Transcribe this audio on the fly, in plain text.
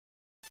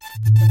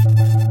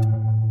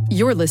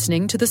You're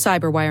listening to the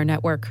Cyberwire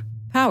Network,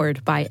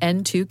 powered by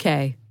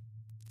N2K.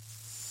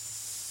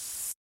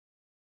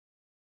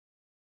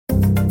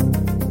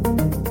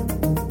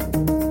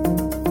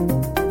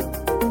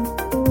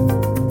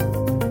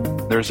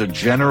 There's a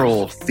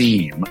general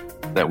theme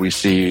that we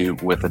see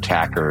with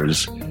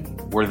attackers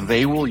where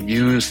they will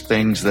use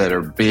things that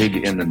are big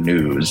in the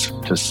news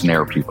to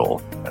snare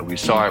people. We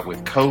saw it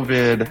with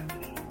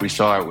COVID, we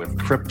saw it with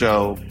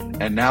crypto,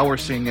 and now we're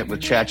seeing it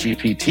with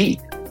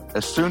ChatGPT.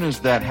 As soon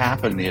as that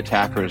happened, the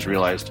attackers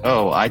realized,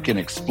 oh, I can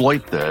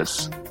exploit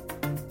this,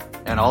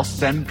 and I'll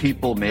send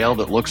people mail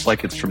that looks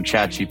like it's from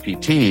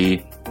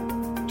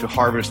ChatGPT to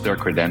harvest their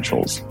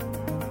credentials.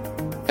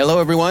 Hello,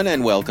 everyone,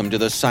 and welcome to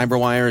the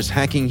CyberWire's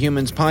Hacking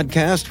Humans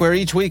podcast, where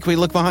each week we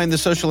look behind the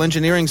social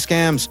engineering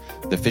scams,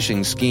 the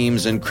phishing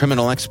schemes, and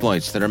criminal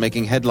exploits that are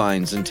making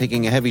headlines and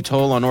taking a heavy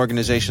toll on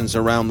organizations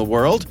around the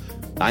world.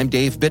 I'm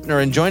Dave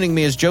Bittner, and joining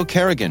me is Joe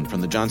Kerrigan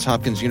from the Johns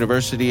Hopkins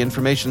University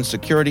Information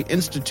Security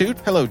Institute.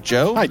 Hello,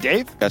 Joe. Hi,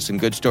 Dave. Got some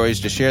good stories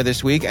to share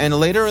this week, and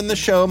later in the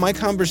show, my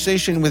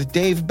conversation with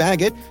Dave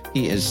Baggett.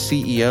 He is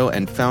CEO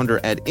and founder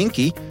at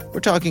Inky.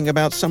 We're talking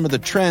about some of the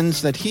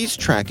trends that he's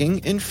tracking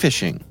in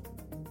phishing.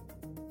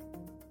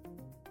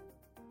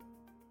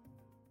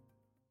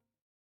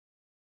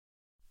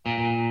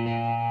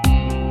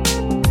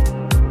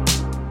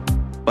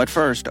 But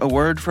first, a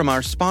word from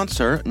our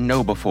sponsor,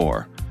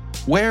 KnowBe4.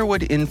 Where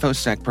would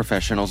InfoSec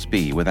professionals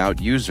be without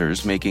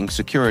users making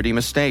security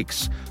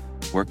mistakes?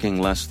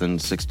 Working less than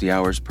 60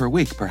 hours per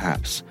week,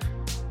 perhaps.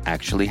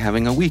 Actually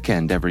having a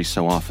weekend every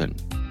so often.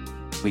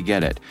 We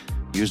get it.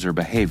 User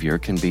behavior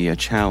can be a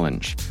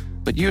challenge.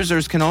 But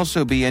users can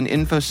also be an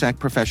InfoSec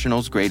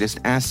professional's greatest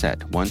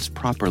asset once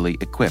properly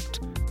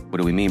equipped. What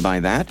do we mean by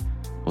that?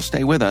 Well,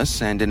 stay with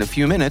us, and in a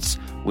few minutes,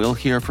 we'll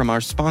hear from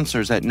our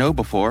sponsors at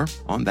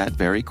KnowBe4 on that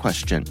very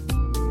question.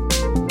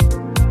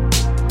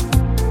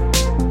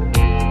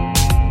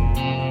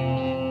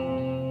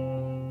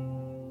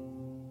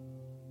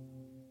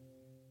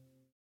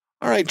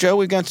 All right, Joe,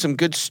 we've got some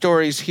good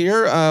stories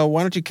here.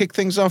 Why don't you kick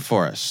things off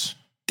for us?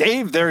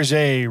 Dave, there's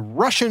a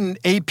Russian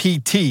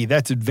APT,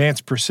 that's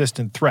Advanced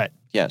Persistent Threat.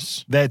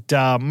 Yes. That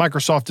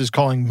Microsoft is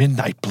calling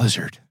Midnight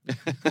Blizzard.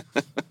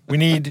 We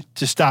need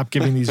to stop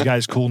giving these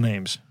guys cool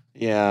names.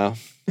 Yeah.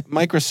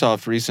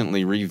 Microsoft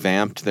recently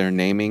revamped their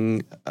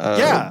naming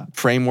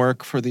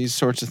framework for these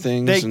sorts of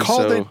things. They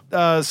called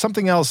it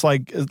something else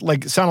like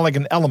it sounded like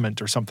an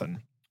element or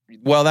something.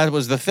 Well, that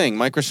was the thing.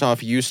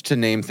 Microsoft used to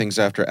name things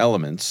after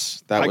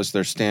elements. That was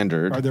their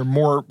standard. Are there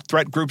more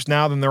threat groups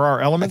now than there are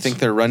elements? I think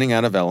they're running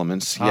out of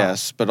elements,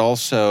 yes. But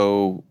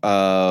also,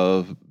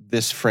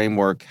 this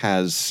framework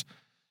has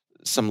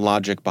some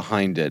logic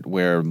behind it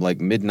where,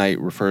 like, Midnight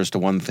refers to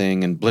one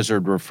thing and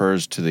Blizzard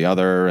refers to the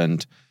other.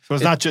 And so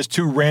it's not just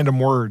two random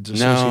words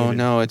associated.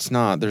 No, it's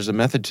not. There's a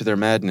method to their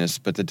madness,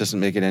 but that doesn't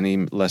make it any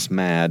less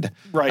mad.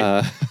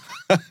 Right.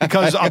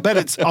 Because I'll bet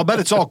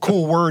it's all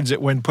cool words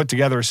that when put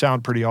together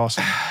sound pretty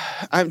awesome.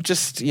 I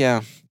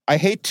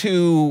hate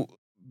to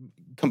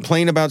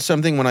complain about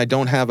something when I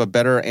don't have a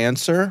better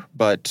answer,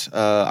 but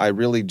I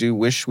really do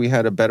wish we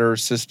had a better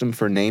system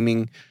for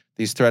naming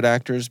these threat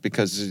actors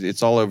because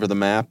it's all over the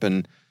map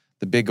and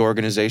the big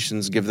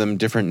organizations give them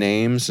different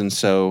names. And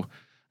so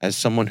as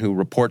someone who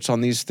reports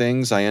on these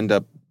things, I end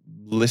up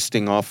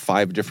listing off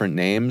 5 different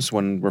names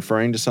when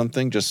referring to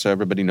something just so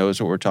everybody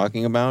knows what we're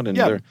talking about. And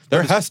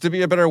there has to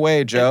be a better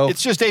way, Joe.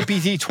 It's just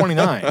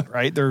APT29,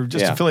 right? They're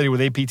just affiliated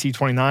with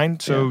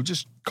APT29, so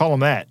just call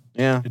them that.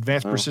 Yeah.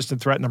 Advanced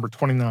Persistent Threat number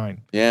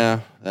 29.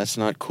 Yeah, that's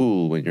not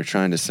cool when you're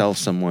trying to sell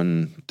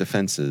someone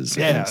defenses.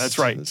 Yeah, that's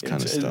right. This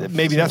kind of stuff.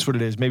 Maybe that's what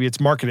it is. Maybe it's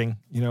marketing,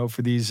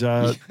 for these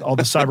all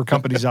the cyber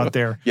companies out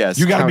there. Yes.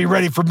 You got to be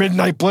ready for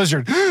Midnight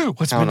Blizzard.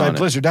 What's Midnight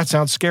Blizzard? That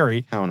sounds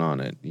scary. Count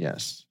on it.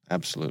 Yes,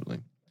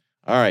 absolutely.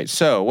 All right,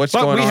 so what's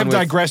going on? We have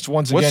digressed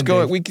once again.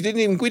 Dave. We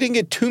didn't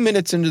get 2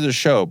 minutes into the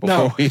show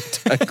before we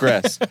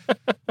digress.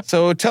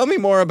 So tell me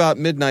more about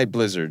Midnight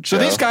Blizzard. So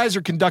these guys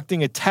are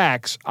conducting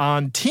attacks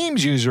on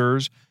Teams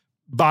users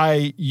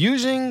by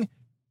using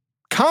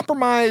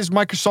compromised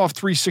Microsoft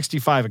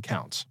 365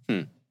 accounts.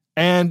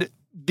 And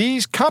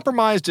these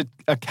compromised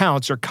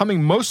accounts are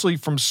coming mostly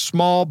from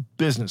small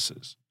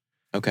businesses.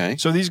 Okay.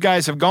 So these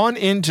guys have gone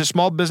into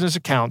small business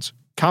accounts,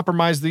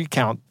 compromised the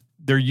account.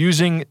 They're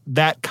using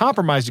that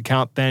compromised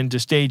account then to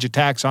stage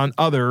attacks on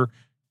other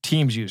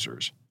Teams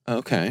users.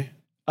 Okay.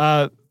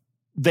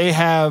 They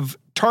have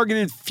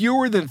targeted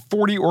fewer than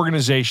 40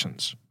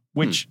 organizations,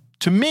 which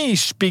to me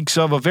speaks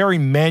of a very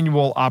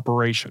manual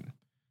operation,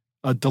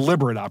 a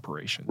deliberate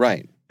operation.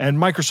 Right. And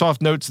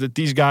Microsoft notes that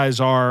these guys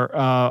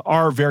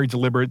are very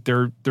deliberate.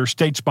 They're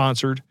state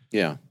sponsored.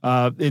 Yeah.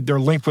 They're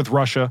linked with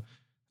Russia,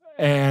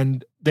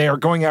 and they are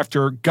going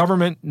after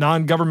government,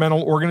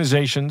 non-governmental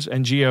organizations,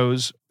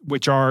 NGOs,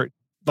 which are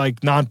like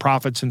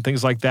nonprofits and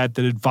things like that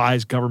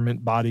advise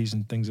government bodies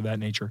and things of that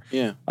nature.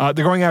 Yeah.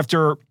 They're going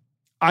after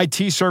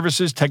IT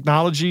services,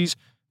 technologies,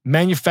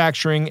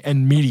 manufacturing,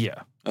 and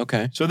media.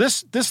 Okay. So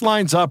this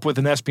lines up with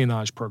an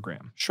espionage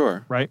program.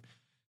 Sure. Right?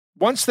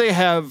 Once they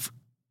have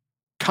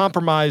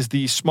compromise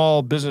the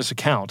small business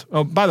account.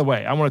 Oh, by the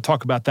way, I want to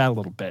talk about that a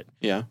little bit.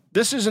 Yeah.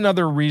 This is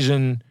another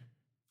reason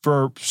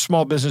for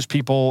small business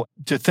people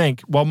to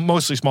think, well,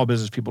 mostly small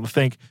business people to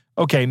think,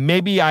 okay,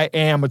 maybe I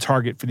am a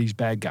target for these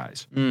bad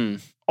guys.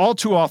 All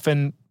too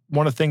often,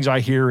 one of the things I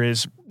hear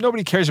is,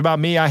 nobody cares about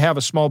me. I have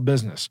a small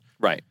business.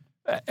 Right.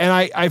 And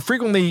I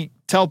frequently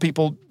tell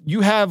people,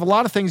 you have a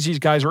lot of things these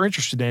guys are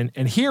interested in,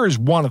 and here is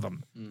one of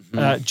them.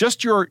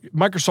 Just your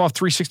Microsoft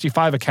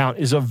 365 account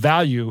is of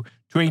value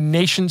to a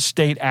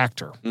nation-state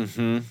actor.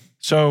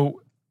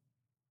 So,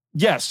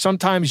 yes,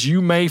 sometimes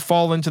you may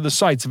fall into the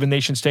sights of a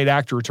nation-state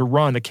actor to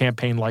run a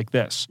campaign like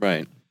this.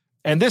 Right.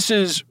 And this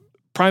is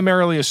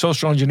primarily a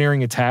social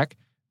engineering attack.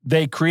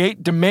 They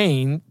create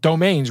domains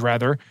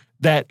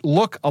that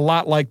look a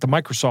lot like the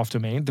Microsoft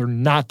domain. They're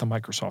not the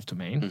Microsoft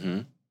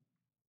domain.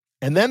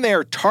 And then they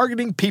are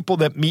targeting people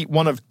that meet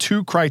one of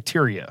two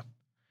criteria.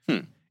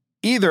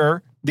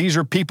 Either these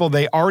are people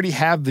they already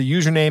have the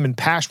username and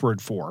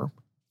password for.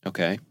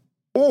 Okay.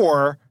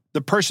 Or the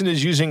person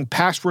is using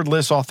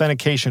passwordless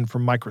authentication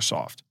from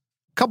Microsoft.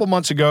 A couple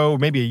months ago,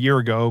 maybe a year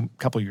ago, a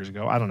couple years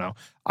ago, I don't know,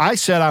 I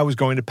said I was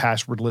going to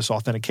passwordless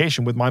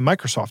authentication with my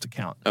Microsoft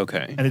account.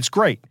 Okay. And it's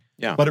great.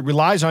 Yeah. But it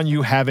relies on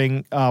you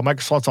having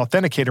Microsoft's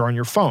Authenticator on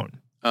your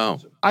phone. Oh,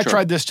 I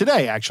tried this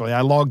today, actually.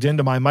 I logged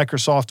into my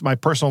personal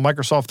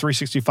Microsoft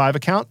 365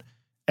 account,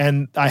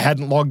 and I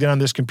hadn't logged in on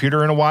this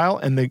computer in a while,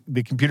 and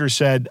the computer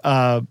said,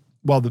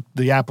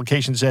 the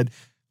application said,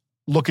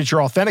 look at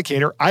your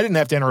Authenticator. I didn't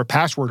have to enter a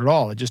password at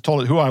all. It just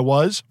told it who I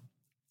was.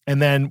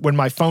 And then when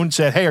my phone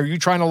said, hey, are you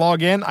trying to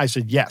log in? I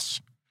said, yes.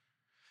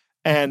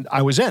 And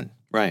I was in.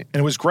 Right.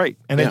 And it was great.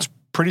 And it's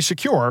pretty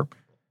secure,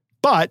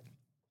 but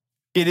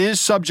it is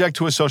subject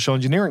to a social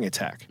engineering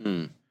attack.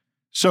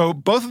 So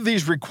both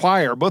these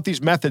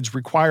methods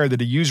require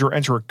that a user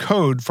enter a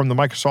code from the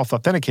Microsoft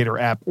Authenticator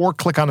app or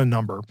click on a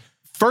number.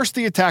 First,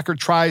 the attacker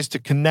tries to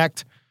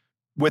connect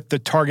with the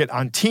target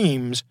on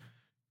Teams,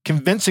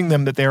 convincing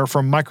them that they are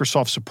from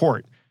Microsoft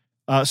support.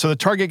 So the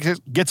target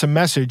gets a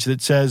message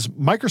that says,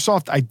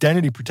 Microsoft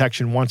Identity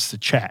Protection wants to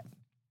chat.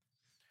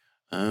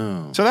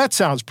 Oh. So that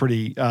sounds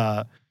pretty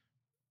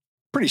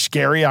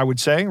scary, I would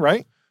say,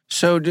 right?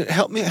 So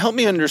help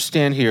me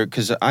understand here,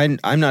 because I'm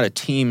not a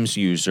Teams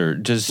user.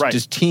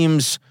 Does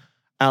Teams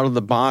out of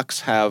the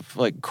box have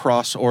like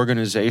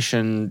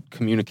cross-organization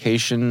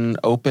communication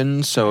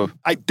open? So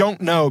I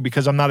don't know,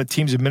 because I'm not a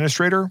Teams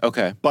administrator.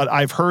 Okay. But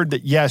I've heard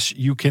that yes,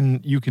 you can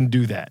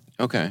do that.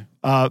 Okay.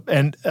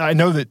 And I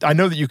know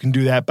that you can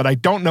do that, but I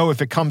don't know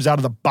if it comes out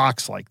of the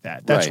box like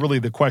that. That's really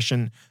the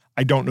question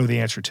I don't know the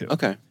answer to.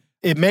 Okay.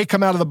 It may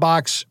come out of the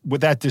box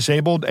with that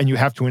disabled, and you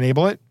have to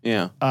enable it.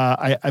 Yeah.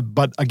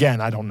 But again,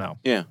 I don't know.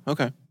 Yeah.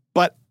 Okay.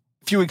 But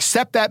if you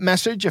accept that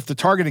message, if the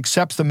target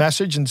accepts the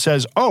message and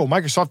says, "Oh,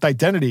 Microsoft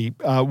Identity,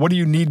 what do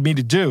you need me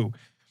to do?"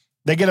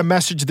 They get a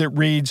message that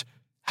reads,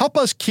 "Help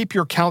us keep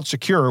your account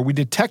secure. We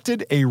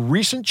detected a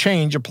recent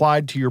change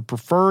applied to your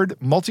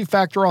preferred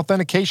multi-factor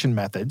authentication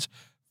methods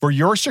for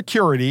your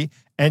security,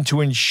 and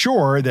to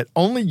ensure that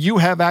only you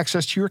have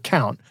access to your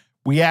account,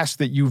 we ask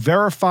that you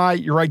verify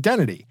your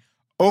identity.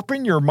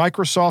 Open your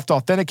Microsoft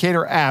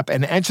Authenticator app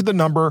and enter the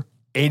number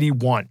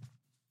 81.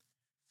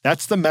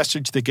 That's the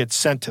message that gets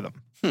sent to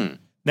them.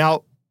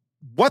 Now,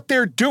 what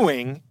they're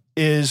doing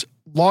is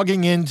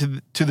logging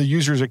into the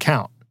user's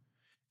account.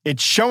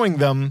 It's showing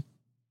them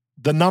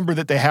the number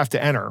that they have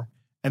to enter.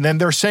 And then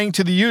they're saying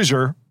to the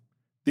user,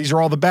 these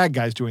are all the bad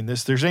guys doing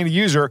this, they're saying to the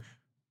user,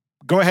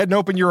 go ahead and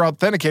open your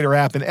Authenticator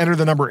app and enter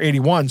the number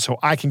 81 so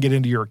I can get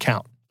into your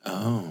account.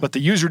 Oh. But the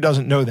user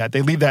doesn't know that.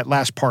 They leave that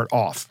last part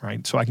off,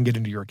 right? So I can get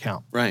into your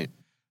account. Right.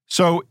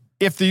 So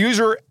if the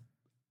user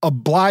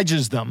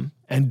obliges them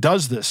and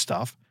does this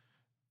stuff,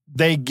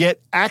 they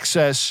get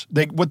access.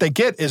 What they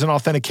get is an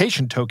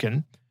authentication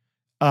token,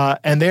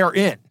 and they are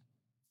in.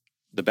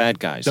 The bad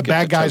guys. The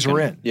bad guys are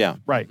in. Yeah.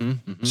 Right.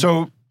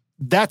 So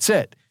that's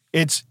it.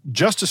 It's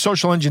just a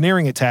social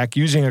engineering attack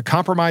using a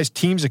compromised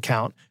Teams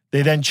account.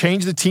 They then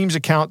change the Teams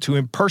account to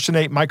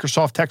impersonate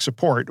Microsoft Tech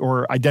Support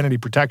or Identity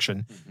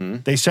Protection.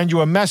 They send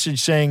you a message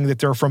saying that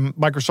they're from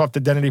Microsoft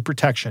Identity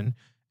Protection.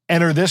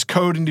 Enter this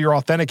code into your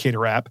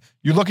Authenticator app.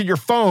 You look at your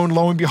phone,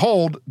 lo and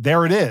behold,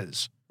 there it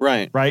is.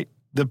 Right. Right?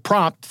 The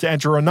prompt to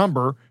enter a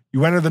number,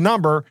 you enter the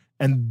number,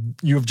 and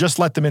you've just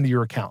let them into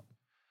your account.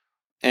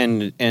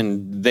 And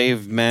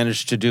they've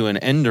managed to do an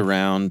end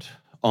around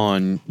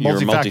on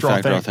your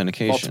multi-factor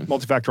authentication.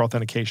 Multi-factor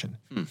authentication.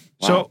 Wow.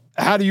 So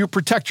how do you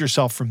protect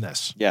yourself from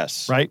this?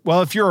 Yes. Right?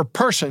 Well, if you're a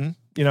person,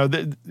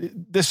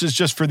 this is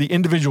just for the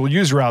individual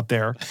user out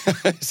there.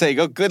 Say,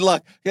 good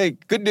luck. Hey,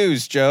 good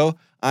news, Joe.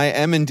 I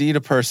am indeed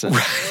a person.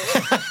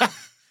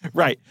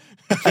 Right.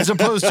 As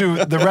opposed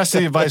to the rest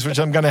of the advice, which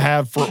I'm going to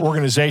have for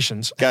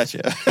organizations.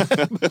 Gotcha.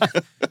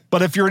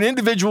 But if you're an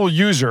individual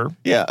user,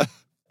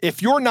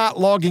 if you're not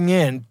logging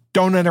in,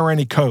 don't enter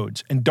any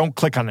codes and don't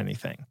click on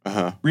anything.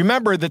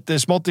 Remember that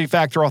this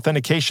multi-factor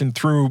authentication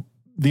through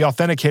the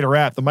Authenticator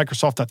app, the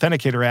Microsoft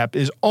Authenticator app,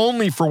 is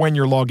only for when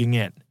you're logging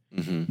in,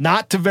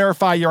 not to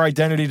verify your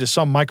identity to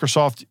some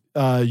Microsoft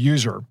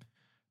user.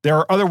 There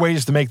are other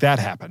ways to make that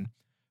happen.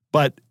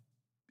 But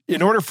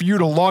in order for you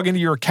to log into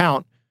your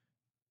account,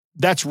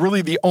 that's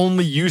really the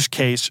only use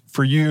case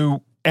for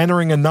you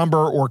entering a number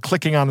or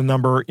clicking on a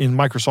number in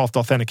Microsoft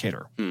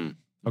Authenticator.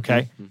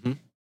 Okay? Mm-hmm.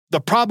 The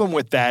problem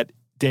with that,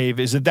 Dave,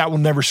 is that will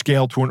never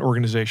scale to an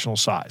organizational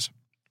size,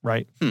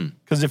 right?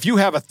 Because if you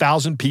have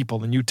 1,000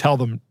 people and you tell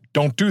them,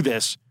 don't do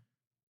this,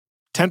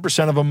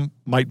 10% of them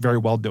might very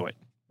well do it.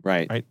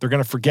 Right. They're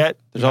going to forget.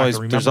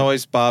 There's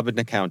always Bob in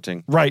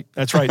accounting. Right.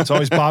 That's right. It's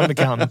always Bob in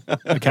accounting.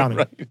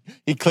 Right.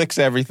 He clicks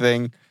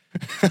everything.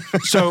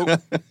 So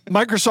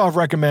Microsoft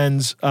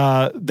recommends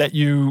that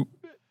you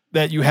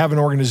have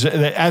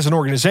that as an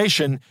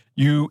organization,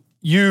 you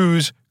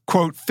use,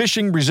 quote,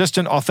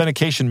 phishing-resistant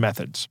authentication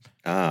methods.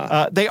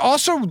 They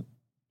also,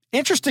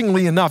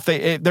 interestingly enough,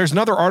 there's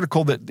another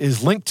article that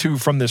is linked to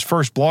from this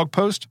first blog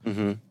post.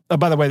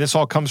 By the way, this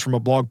all comes from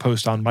a blog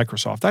post on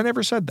Microsoft. I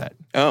never said that.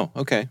 Oh,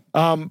 okay.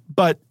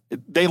 But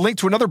they link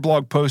to another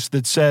blog post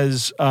that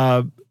says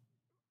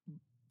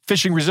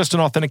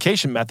phishing-resistant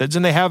authentication methods,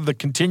 and they have the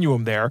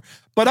continuum there.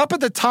 But up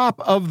at the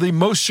top of the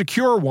most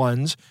secure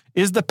ones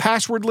is the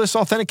passwordless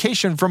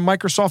authentication from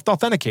Microsoft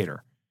Authenticator,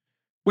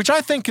 which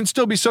I think can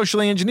still be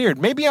socially engineered.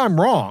 Maybe I'm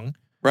wrong.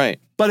 Right.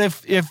 But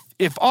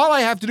if all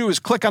I have to do is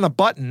click on a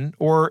button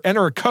or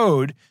enter a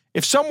code,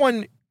 if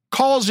someone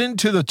calls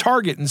into the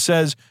target and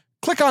says,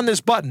 click on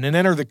this button and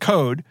enter the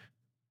code,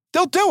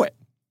 they'll do it.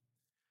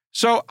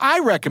 So I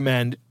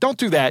recommend, don't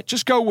do that.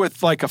 Just go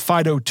with like a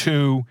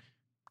FIDO2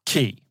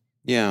 key.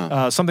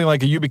 Yeah. Something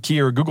like a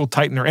YubiKey or a Google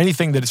Titan or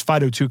anything that is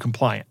FIDO2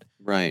 compliant.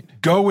 Right.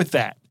 Go with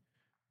that.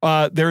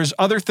 There's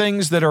other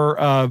things that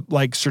are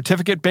like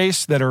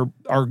certificate-based that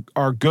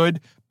are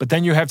good, but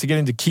then you have to get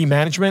into key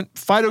management.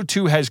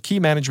 FIDO2 has key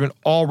management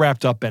all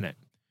wrapped up in it.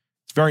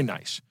 It's very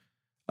nice.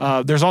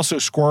 There's also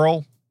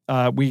Squirrel.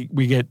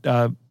 We get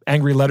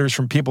angry letters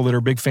from people that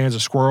are big fans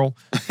of Squirrel.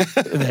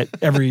 That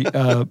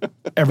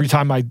every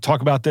time I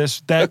talk about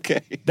this,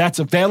 that's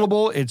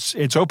available.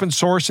 It's open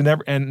source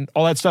and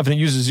all that stuff, and it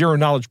uses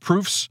zero-knowledge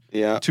proofs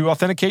to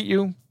authenticate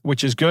you,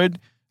 which is good.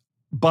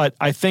 But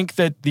I think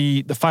that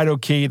the FIDO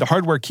key, the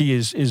hardware key,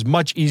 is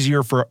much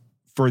easier for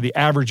the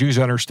average user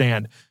to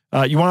understand.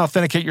 You want to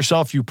authenticate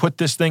yourself, you put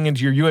this thing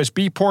into your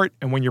USB port,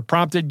 and when you're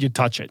prompted, you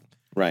touch it.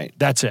 Right.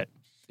 That's it.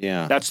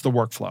 Yeah. That's the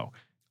workflow.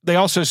 They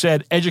also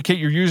said educate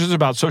your users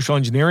about social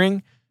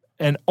engineering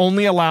and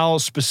only allow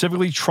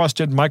specifically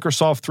trusted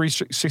Microsoft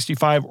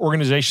 365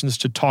 organizations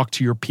to talk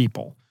to your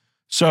people.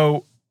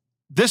 So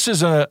this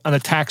is an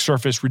attack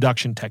surface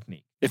reduction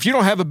technique. If you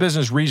don't have a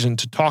business reason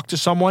to talk to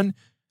someone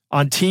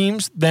on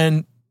Teams,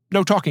 then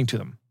no talking to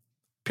them,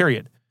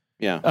 period.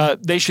 Yeah.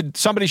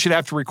 Somebody should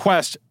have to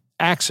request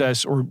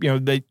access, or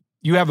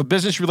you have a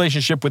business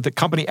relationship with the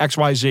company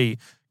XYZ.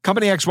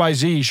 Company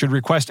XYZ should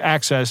request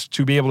access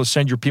to be able to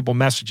send your people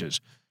messages.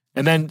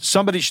 And then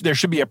there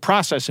should be a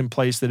process in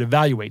place that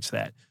evaluates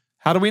that.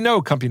 How do we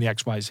know company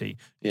XYZ?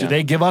 Yeah. Do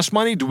they give us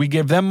money? Do we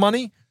give them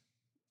money?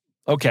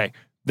 Okay,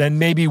 then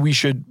maybe we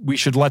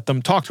should let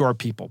them talk to our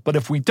people. But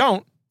if we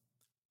don't,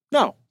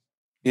 no.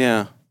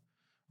 Yeah.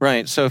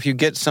 Right. So if you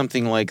get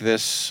something like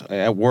this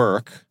at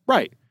work,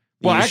 right.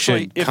 Well, you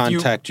actually, should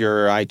contact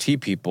your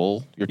IT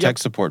people, your tech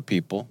support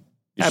people,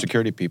 your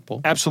security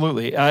people.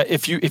 Absolutely.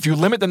 If you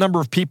limit the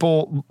number of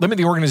people, limit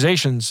the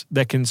organizations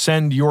that can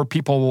send your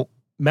people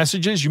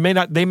messages,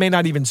 they may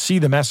not even see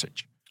the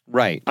message.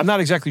 Right. I'm not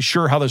exactly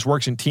sure how this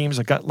works in Teams.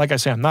 Like I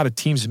say, I'm not a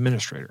Teams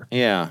administrator.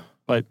 Yeah.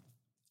 But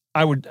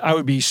I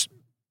would be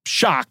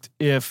shocked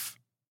if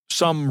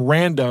some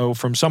rando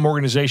from some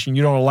organization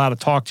you don't allow to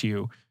talk to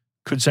you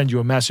could send you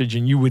a message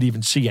and you would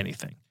even see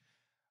anything.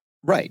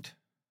 Right.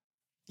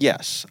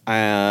 Yes.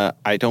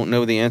 I don't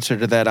know the answer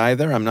to that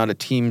either. I'm not a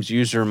Teams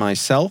user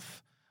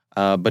myself.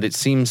 But it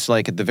seems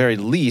like at the very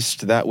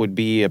least, that would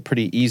be a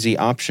pretty easy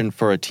option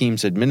for a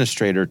Teams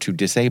administrator to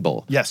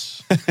disable.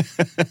 Yes.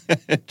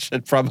 It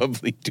should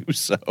probably do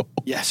so.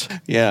 Yes.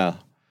 Yeah.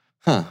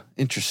 Huh.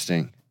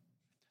 Interesting.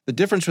 The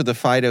difference with the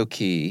FIDO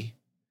key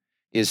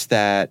is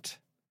that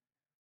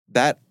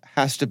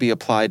has to be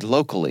applied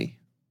locally.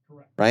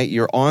 Correct. Right?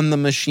 You're on the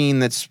machine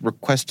that's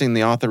requesting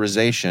the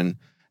authorization,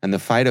 and the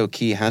FIDO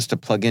key has to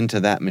plug into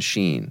that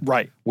machine.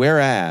 Right.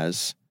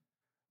 Whereas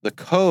the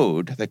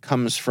code that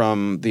comes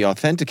from the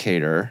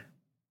authenticator,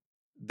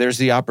 there's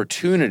the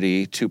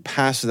opportunity to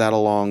pass that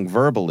along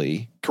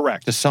verbally.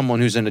 Correct. To someone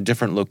who's in a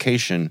different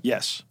location.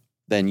 Yes.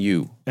 Than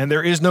you. And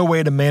there is no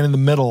way to man in the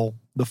middle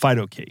the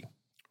FIDO key.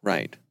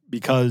 Right.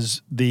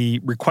 Because the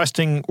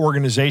requesting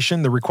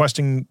organization, the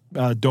requesting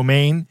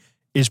domain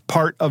is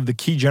part of the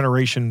key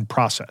generation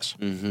process.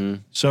 Mm-hmm.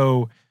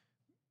 So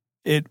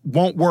it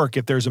won't work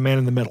if there's a man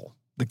in the middle.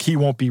 The key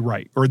won't be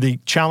right, or the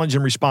challenge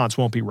and response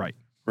won't be right.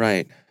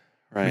 Right.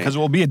 Right. Because it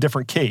will be a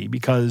different key,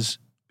 because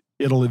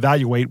it'll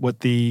evaluate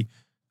what the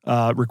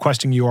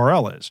requesting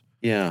URL is.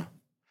 Yeah.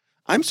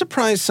 I'm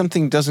surprised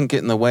something doesn't get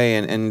in the way,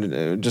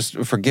 and just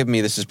forgive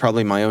me, this is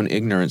probably my own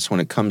ignorance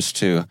when it comes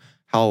to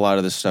how a lot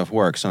of this stuff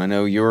works. And I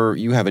know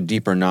you have a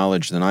deeper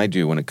knowledge than I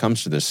do when it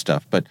comes to this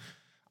stuff, but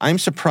I'm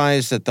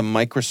surprised that the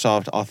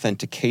Microsoft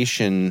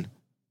Authentication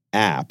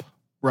app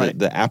Right.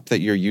 The app that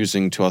you're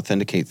using to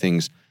authenticate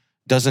things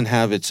doesn't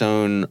have its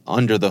own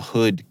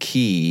under-the-hood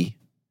key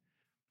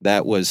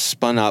that was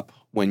spun up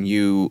when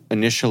you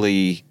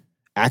initially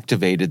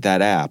activated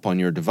that app on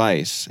your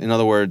device. In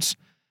other words,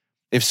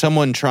 if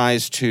someone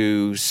tries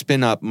to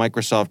spin up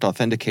Microsoft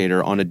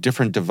Authenticator on a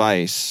different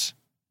device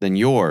than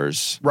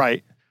yours,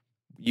 Right.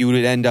 you would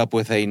end up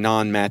with a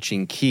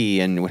non-matching key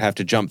and would have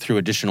to jump through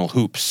additional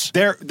hoops.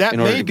 That in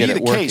order may to be get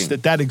the it case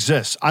working. that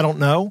exists. I don't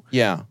know.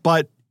 Yeah,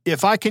 But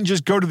if I can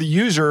just go to the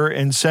user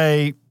and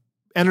say,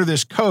 enter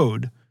this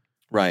code,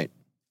 right.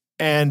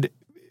 and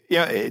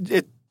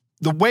the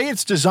way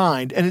it's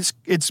designed, and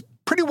it's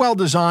pretty well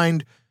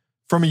designed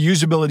from a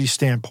usability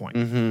standpoint.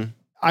 Mm-hmm.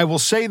 I will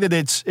say that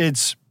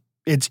it's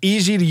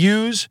easy to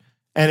use,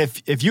 and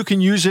if you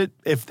can use it,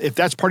 if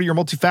that's part of your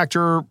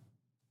multi-factor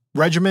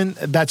regimen,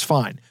 that's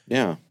fine.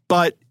 Yeah,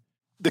 But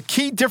the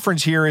key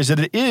difference here is that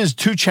it is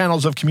 2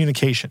 channels of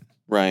communication,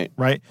 right.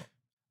 right?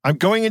 I'm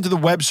going into the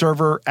web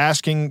server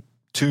asking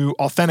to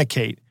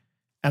authenticate,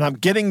 and I'm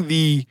getting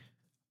the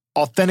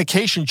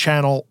authentication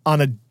channel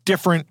on a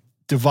different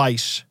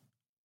device,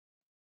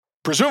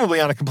 presumably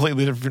on a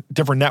completely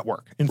different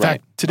network. In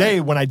fact, today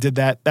when I did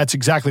that, that's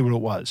exactly what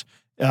it was.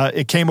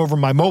 It came over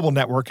my mobile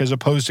network as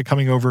opposed to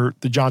coming over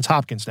the Johns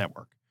Hopkins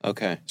network.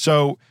 Okay.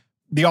 So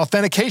the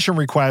authentication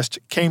request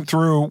came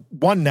through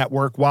one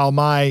network while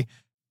my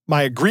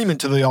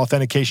agreement to the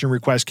authentication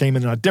request came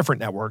in on a different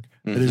network.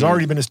 It has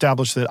already been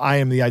established that I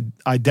am the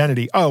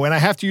identity. Oh, and I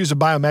have to use a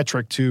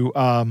biometric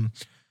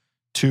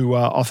to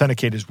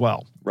authenticate as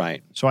well.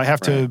 Right. So I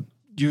have to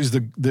use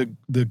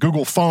the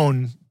Google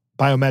phone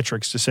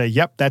biometrics to say,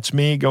 yep, that's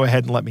me. Go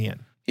ahead and let me in.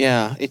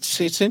 Yeah,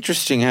 it's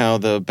interesting how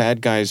the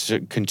bad guys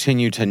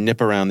continue to nip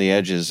around the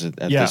edges at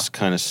this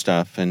kind of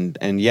stuff,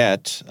 and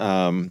yet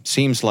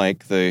seems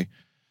like the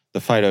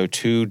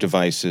FIDO2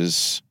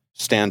 devices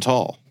stand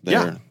tall.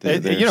 They're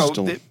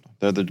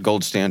the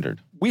gold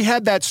standard. We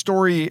had that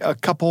story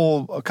about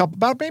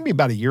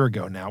a year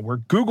ago now, where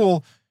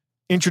Google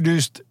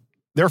introduced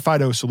their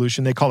FIDO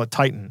solution. They call it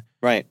Titan.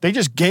 Right. They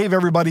just gave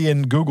everybody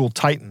in Google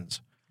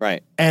Titans.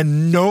 Right.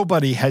 And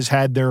nobody has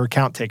had their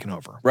account taken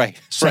over.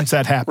 Right. Since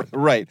that happened.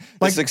 Right. The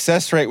Like-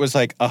 success rate was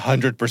like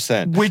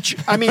 100%. Which,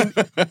 I mean,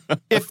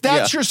 if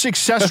that's your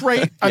success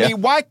rate, I Yeah.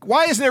 mean,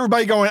 why isn't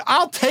everybody going,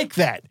 I'll take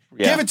that.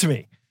 Yeah. Give it to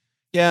me.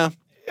 Yeah.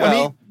 I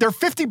Well, mean, they're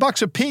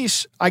 $50 a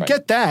piece. I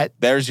get that.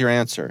 there's your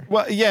answer.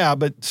 Well, yeah,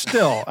 but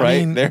still, Right? I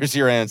mean, There's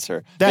your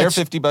answer. They're that's-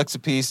 $50 a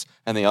piece,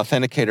 and the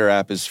Authenticator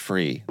app is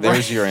free.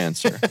 There's your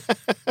answer.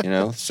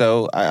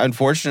 So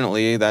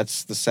unfortunately,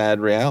 that's the sad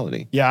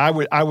reality. yeah,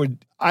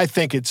 I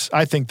think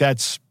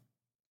that's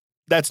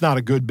not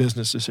a good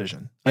business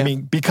decision. I Yeah,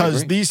 mean,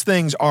 because agree. these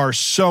things are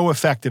so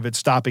effective at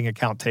stopping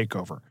account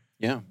takeover.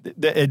 Yeah.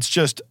 It's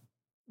just,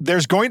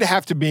 there's going to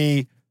have to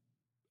be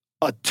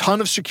a ton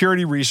of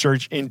security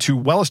research into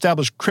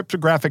well-established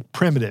cryptographic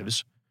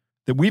primitives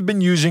that we've been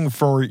using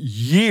for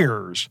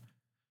years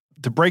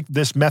to break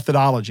this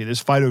methodology,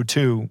 this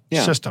FIDO2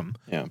 system.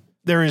 Yeah.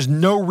 There is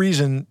no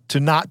reason to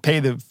not pay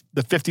the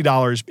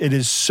 $50. It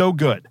is so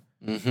good.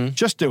 Mm-hmm.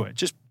 Just do it.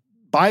 Just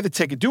buy the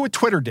ticket. Do what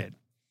Twitter did.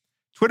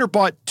 Twitter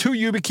bought 2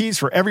 YubiKeys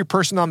for every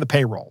person on the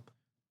payroll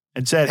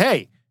and said,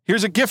 hey,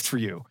 here's a gift for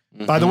you.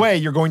 By the way,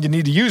 you're going to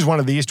need to use one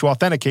of these to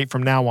authenticate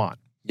from now on.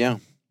 Yeah.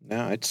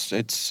 No, it's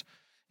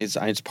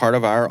part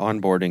of our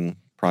onboarding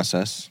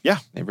process. Yeah.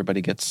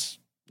 Everybody gets.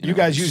 You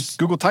guys use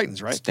Google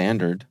Titans, right?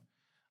 Standard.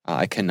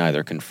 I can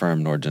neither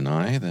confirm nor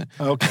deny that.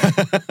 Okay.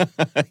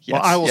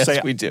 Yes, I will say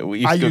we do. We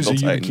use I Google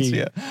use a Titans.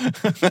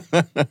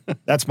 YubiKey. Yeah.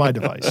 That's my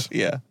device.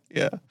 Yeah.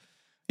 But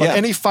Yeah.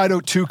 any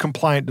FIDO2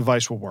 compliant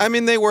device will work. I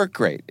mean, they work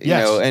great.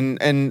 Yes.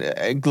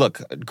 And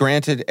look,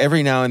 granted,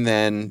 every now and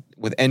then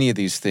with any of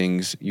these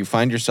things, you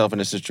find yourself in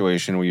a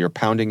situation where you're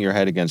pounding your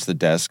head against the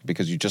desk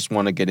because you just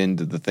want to get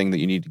into the thing that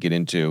you need to get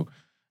into.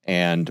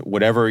 And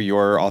whatever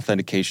your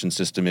authentication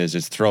system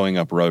is throwing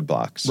up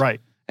roadblocks. Right.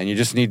 And you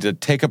just need to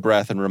take a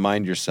breath and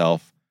remind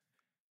yourself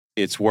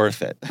it's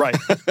worth it. Right.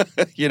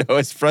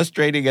 As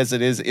frustrating as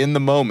it is in the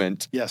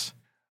moment, Yes.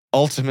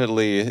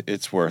 ultimately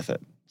it's worth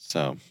it.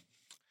 So,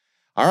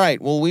 all right.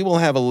 Well, we will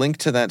have a link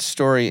to that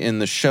story in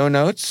the show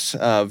notes.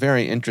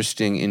 Very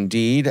interesting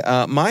indeed.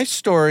 My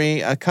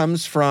story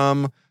comes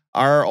from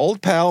our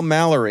old pal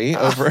Mallory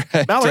over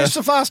at Mallory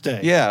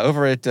Sofaste. yeah,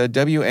 over at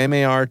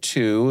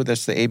WMAR2.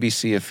 That's the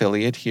ABC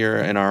affiliate here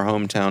in our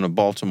hometown of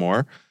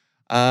Baltimore.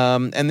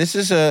 And this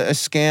is a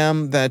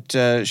scam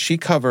that she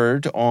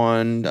covered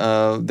on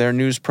their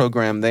news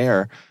program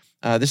there.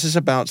 This is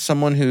about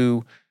someone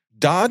who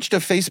dodged a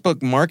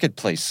Facebook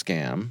marketplace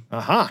scam,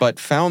 but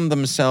found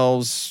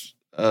themselves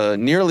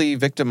nearly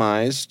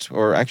victimized,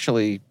 or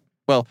actually,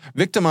 well,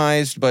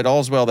 victimized, but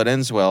all's well that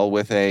ends well,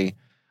 with a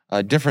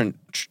different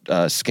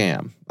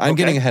scam. I'm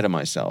getting ahead of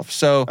myself.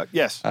 So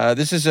Yes.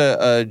 this is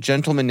a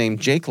gentleman named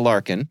Jake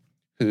Larkin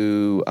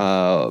who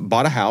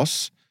bought a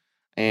house.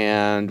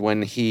 And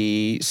when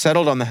he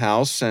settled on the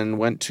house and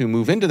went to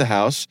move into the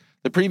house,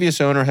 the previous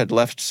owner had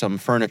left some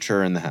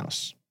furniture in the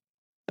house.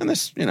 And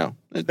this,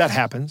 That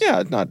happens.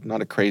 yeah,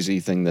 not a crazy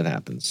thing that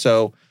happens.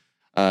 So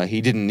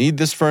He didn't need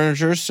this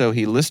furniture, so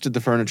he listed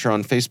the furniture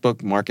on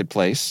Facebook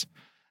Marketplace.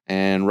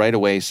 And right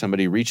away,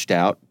 somebody reached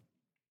out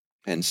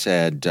and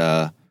said,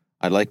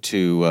 I'd like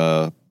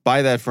to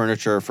buy that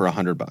furniture for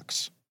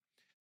 $100.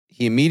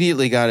 He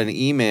immediately got an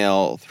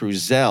email through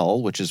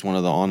Zelle, which is one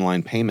of the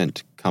online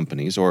payment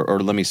companies, or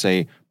let me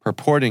say,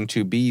 purporting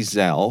to be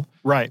Zelle,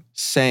 Right.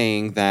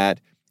 saying that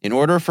in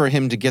order for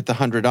him to get the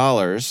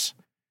 $100,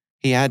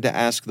 he had to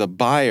ask the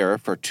buyer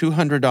for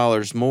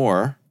 $200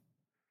 more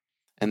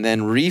and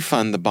then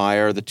refund the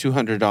buyer the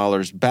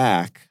 $200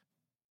 back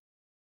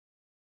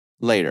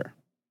later.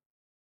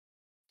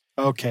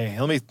 Okay,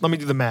 let me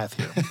do the math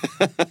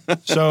here.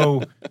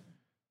 So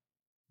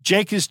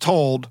Jake is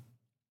told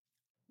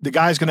the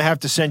guy's going to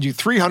have to send you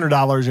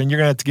 $300 and you're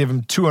going to have to give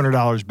him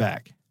 $200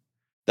 back.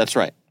 That's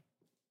right.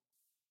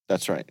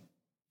 That's right.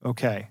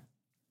 Okay.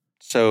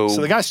 So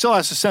the guy still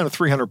has to send him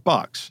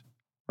 $300,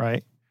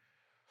 right?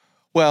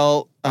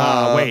 well,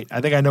 Wait,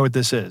 I think I know what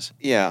this is.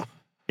 Yeah,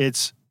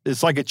 It's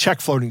like a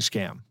check floating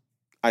scam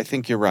I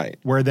think you're right.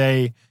 where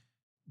they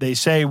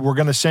say we're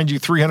going to send you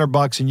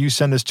 $300 and you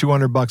send us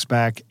 $200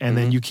 back and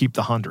then you keep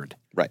the 100.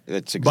 Right.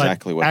 That's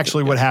exactly But what.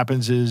 actually what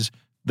happens is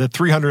the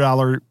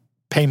 $300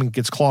 payment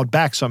gets clawed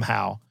back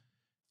somehow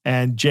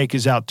and Jake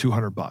is out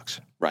 $200.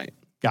 Right.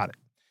 Got it.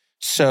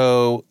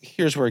 So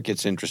here's where it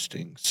gets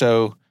interesting.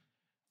 So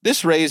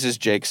this raises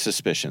Jake's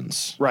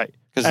suspicions. Right.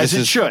 'Cause As this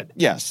it is- should.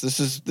 Yes, this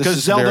is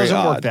Because Zelle very doesn't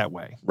work odd. that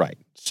way. Right.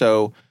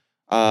 So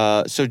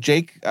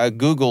Jake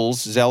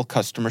Googles Zelle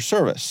customer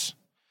service,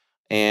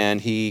 and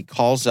he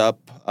calls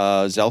up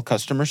Zelle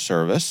customer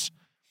service,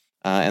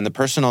 and the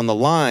person on the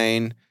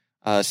line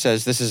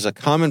says this is a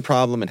common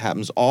problem. It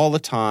happens all the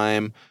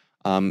time,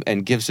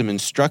 and gives him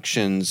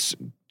instructions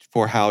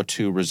for how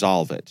to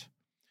resolve it.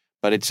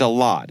 But it's a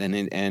lot, and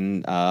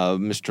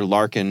Mr.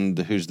 Larkin,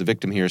 who's the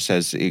victim here,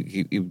 says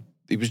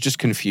he was just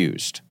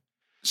confused.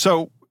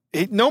 So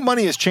no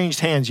money has changed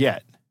hands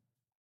yet.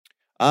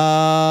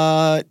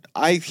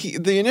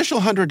 The initial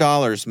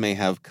 $100 may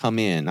have come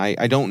in.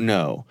 I don't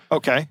know,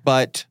 Okay.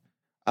 but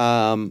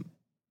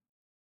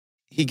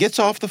he gets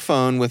off the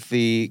phone with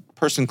the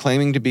person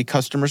claiming to be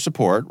customer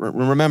support.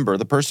 Remember,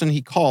 the person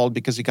he called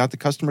because he got the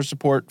customer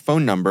support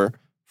phone number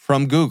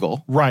from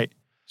Google. Right.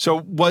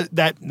 So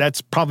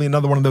that's probably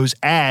another one of those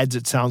ads,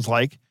 it sounds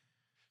like.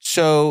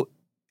 So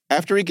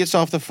after he gets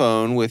off the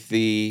phone with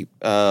the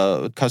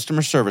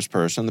customer service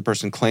person, the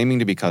person claiming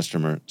to be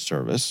customer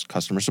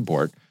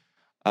support,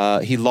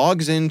 he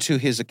logs into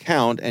his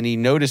account and he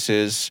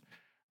notices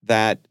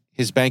that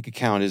his bank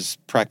account is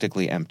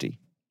practically empty.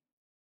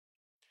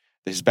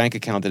 His bank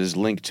account that is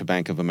linked to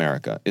Bank of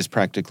America is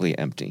practically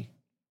empty.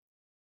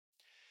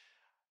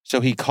 So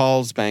he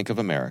calls Bank of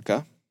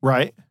America.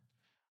 Right.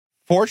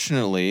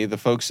 Fortunately, the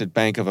folks at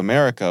Bank of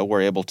America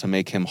were able to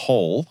make him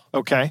whole.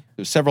 Okay.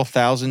 It was several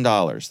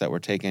 $1,000s that were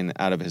taken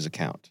out of his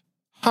account.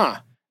 Huh.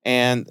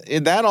 And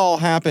that all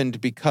happened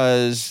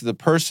because the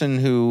person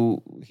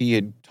who he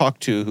had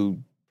talked to, who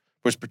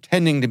was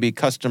pretending to be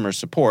customer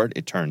support,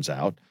 it turns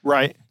out,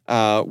 Right.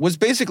 was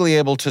basically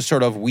able to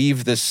sort of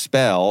weave this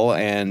spell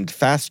and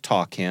fast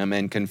talk him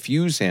and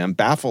confuse him,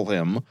 baffle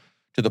him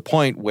to the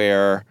point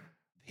where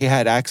he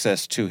had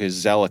access to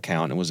his Zelle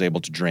account and was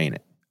able to drain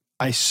it.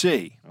 I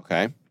see.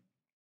 Okay.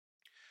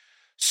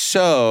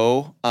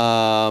 So,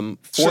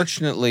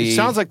 fortunately... It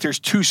sounds like there's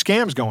two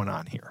scams going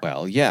on here.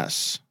 Well,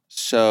 yes.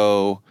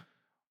 So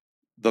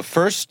the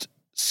first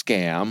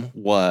scam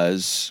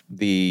was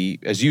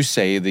as you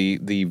say,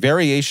 the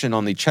variation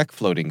on the check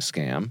floating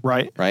scam.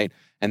 Right. Right.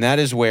 And that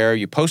is where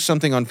you post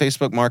something on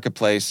Facebook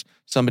Marketplace,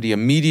 somebody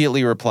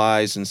immediately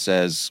replies and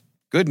says,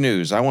 good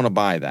news, I want to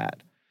buy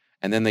that.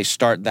 And then they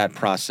start that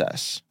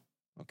process.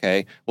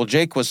 Okay. Well,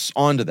 Jake was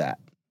onto that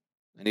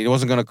and he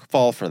wasn't going to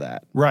fall for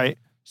that. Right.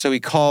 So he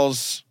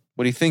calls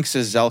what he thinks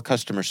is Zelle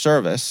customer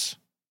service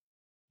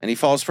and he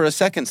falls for a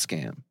second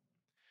scam.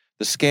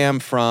 The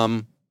scam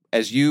from,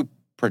 as you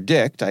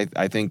predict,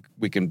 I think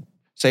we can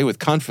say with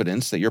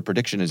confidence that your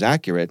prediction is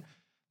accurate,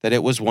 that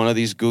it was one of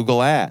these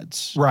Google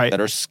ads. Right. That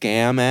are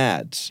scam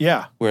ads.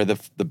 Yeah. Where the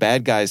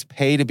bad guys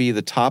pay to be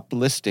the top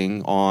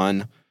listing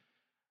on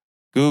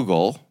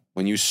Google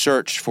when you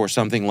search for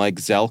something like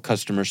Zelle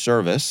customer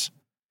service.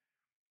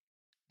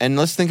 And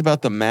let's think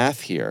about the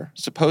math here.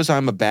 Suppose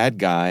I'm a bad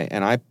guy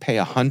and I pay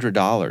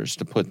 $100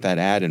 to put that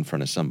ad in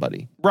front of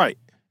somebody. Right.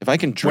 If I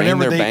can drain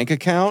their bank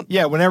account.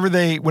 Yeah, whenever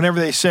they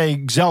say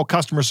Zelle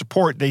customer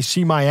support, they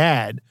see my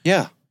ad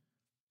Yeah.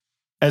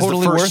 as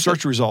Totally the worth first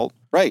search it. result.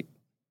 Right.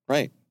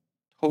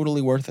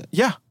 Totally worth it.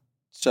 Yeah.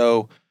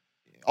 So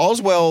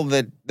all's well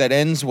that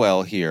ends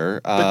well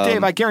here. But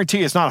Dave, I guarantee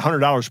you it's not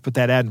 $100 to put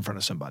that ad in front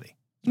of somebody.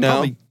 No.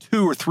 Probably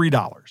 $2 or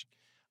 $3.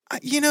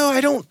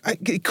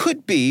 It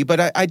could be,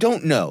 but I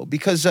don't know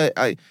because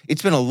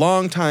it's been a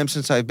long time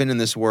since I've been in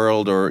this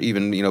world or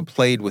even,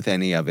 played with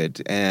any of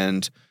it.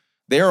 And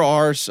there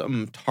are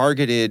some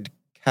targeted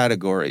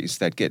categories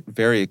that get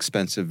very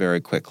expensive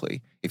very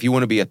quickly. If you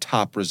want to be a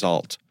top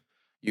result,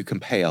 you can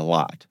pay a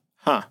lot.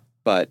 Huh.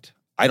 But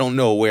I don't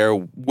know where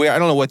I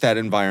don't know what that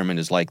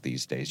environment is like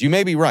these days. You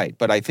may be right,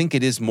 but I think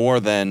it is more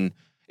than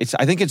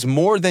I think it's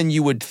more than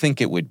you would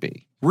think it would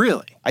be.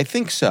 Really? I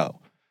think so.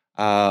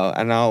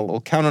 And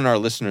I'll count on our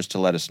listeners to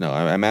let us know.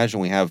 I imagine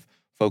we have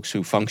folks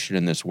who function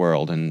in this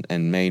world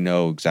and may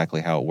know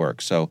exactly how it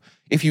works. So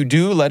if you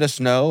do, let us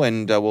know,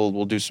 and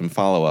we'll do some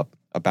follow-up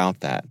about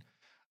that.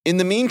 In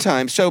the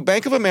meantime, so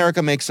Bank of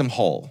America makes him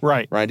whole.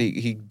 Right. Right?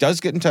 He does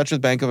get in touch with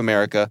Bank of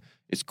America.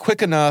 It's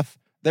quick enough.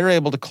 They're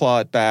able to claw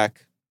it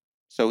back.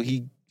 So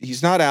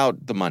he's not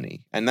out the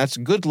money, and that's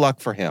good luck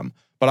for him.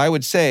 But I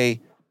would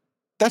say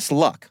that's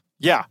luck.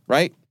 Yeah.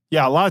 Right?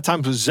 Yeah, a lot of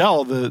times with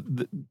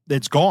Zelle,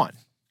 it's gone.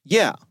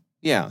 Yeah.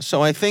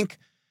 So I think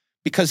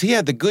because he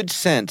had the good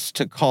sense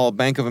to call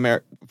Bank of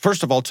America,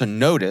 first of all, to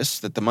notice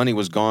that the money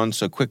was gone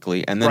so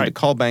quickly, and then to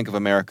call Bank of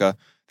America,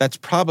 that's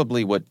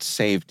probably what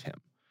saved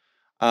him.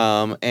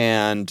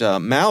 And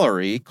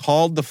Mallory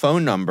called the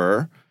phone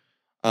number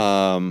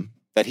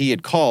that he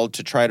had called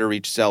to try to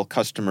reach Zelle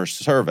customer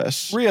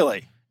service.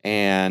 Really?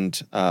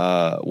 And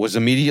was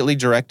immediately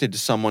directed to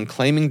someone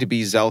claiming to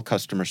be Zelle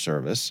customer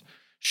service.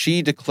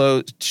 She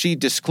disclosed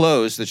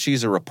that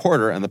she's a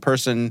reporter, and the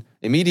person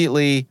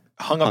immediately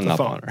hung up the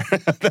phone. On her.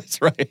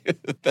 That's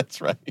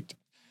right.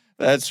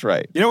 That's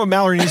right. You know what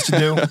Mallory needs to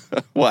do?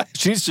 What?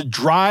 She needs to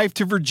drive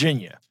to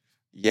Virginia.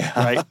 Yeah.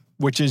 Right?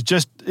 Which is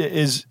just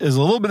is a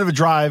little bit of a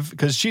drive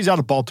because she's out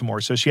of Baltimore,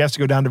 so she has to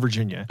go down to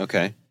Virginia.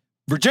 Okay.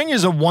 Virginia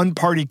is a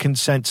one-party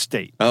consent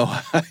state.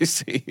 Oh, I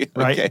see.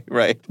 Right? Okay,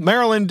 right.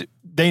 Maryland,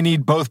 they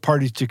need both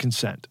parties to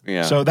consent.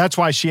 Yeah. So that's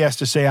why she has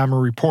to say, I'm a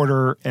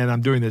reporter and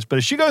I'm doing this. But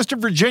if she goes to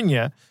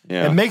Virginia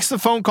and makes the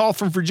phone call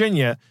from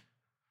Virginia,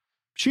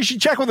 she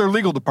should check with her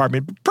legal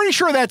department. But pretty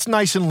sure that's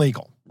nice and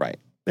legal. Right.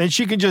 And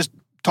she can just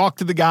talk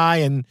to the guy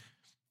and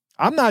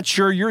I'm not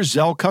sure you're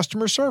Zelle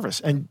customer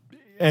service.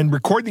 And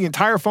record the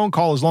entire phone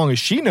call as long as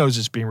she knows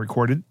it's being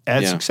recorded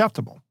as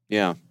acceptable.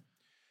 Yeah.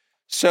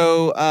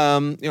 So,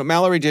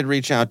 Mallory did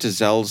reach out to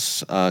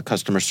Zelle's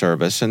customer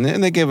service, and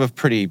they gave a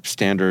pretty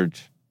standard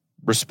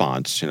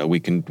response.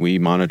 We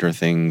monitor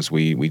things,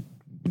 we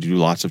do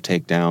lots of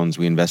takedowns,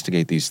 we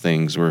investigate these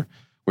things. We're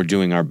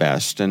doing our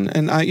best,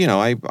 and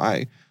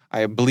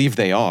I believe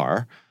they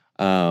are.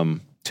 To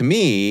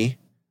me,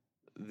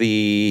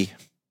 the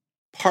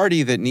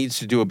party that needs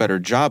to do a better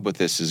job with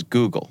this is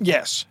Google.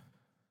 Yes.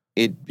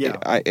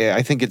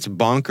 I think it's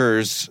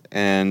bonkers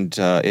and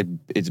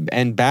it's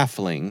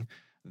baffling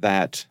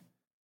that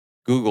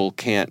Google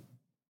can't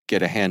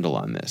get a handle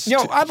on this.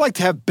 I'd like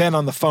to have Ben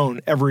on the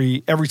phone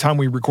every time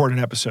we record an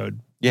episode.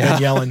 Yeah,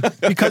 Ben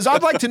Yellen, because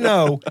I'd like to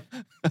know: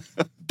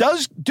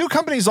 do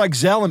companies like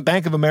Zelle and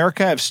Bank of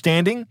America have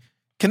standing?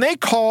 Can they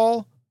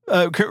call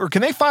or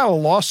can they file a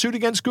lawsuit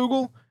against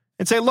Google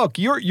and say, "Look,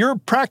 your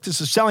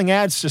practice of selling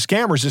ads to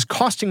scammers is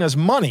costing us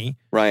money.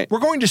 Right, we're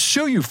going to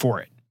sue you for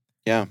it."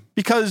 Yeah.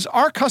 Because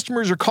our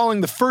customers are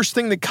calling the first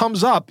thing that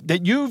comes up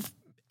that you've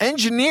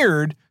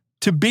engineered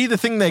to be the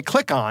thing they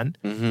click on.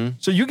 Mm-hmm.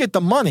 So you get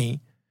the money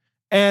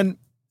and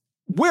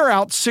we're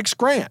out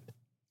 $6,000.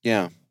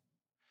 Yeah.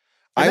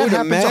 And that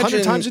happens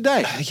 100 times a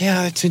day.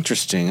 Yeah, it's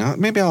interesting.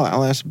 Maybe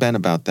I'll ask Ben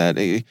about that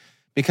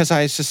because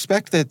I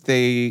suspect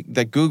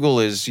that Google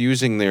is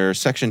using their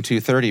Section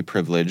 230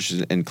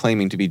 privilege and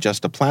claiming to be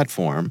just a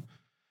platform,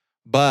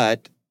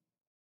 but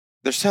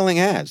they're selling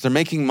ads. They're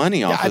making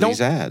money off of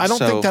these ads. I don't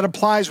think that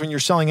applies when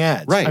you're selling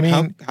ads. Right. I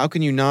mean, how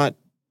can you not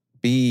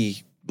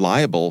be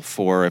liable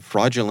for a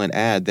fraudulent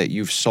ad that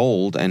you've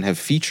sold and have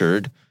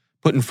featured,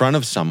 put in front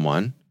of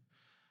someone?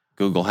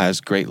 Google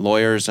has great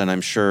lawyers, and I'm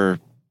sure,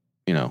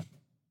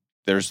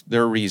 there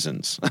are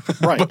reasons.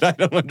 Right. But I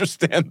don't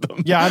understand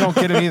them. Yeah, I don't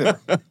get it either.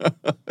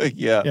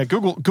 Yeah. Yeah,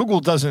 Google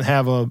doesn't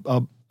have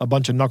a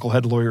bunch of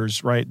knucklehead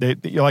lawyers, right? They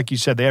like you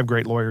said, they have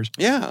great lawyers.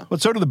 Yeah.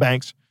 But so do the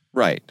banks.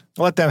 Right.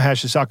 Let them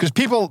hash this out. Because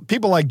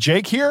people like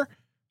Jake here,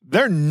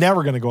 they're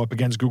never going to go up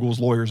against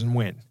Google's lawyers and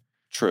win.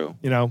 True.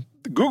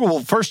 Google,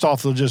 first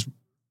off, they'll just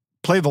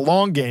play the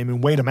long game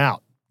and wait them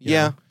out.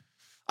 Yeah. know?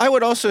 I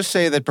would also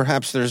say that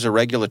perhaps there's a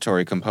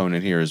regulatory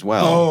component here as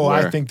well. Oh,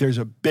 I think there's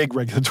a big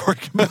regulatory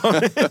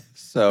component.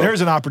 So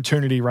there's an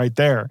opportunity right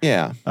there.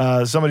 Yeah.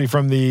 Somebody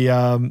from the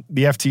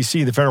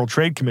FTC, the Federal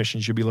Trade Commission,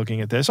 should be looking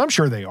at this. I'm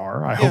sure they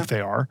are. I hope they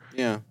are.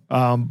 Yeah.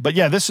 But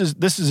yeah, this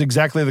is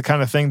exactly the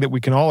kind of thing that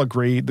we can all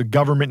agree the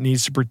government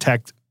needs to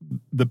protect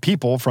the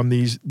people from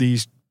these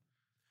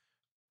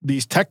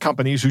tech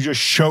companies who just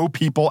show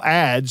people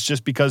ads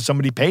just because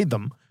somebody paid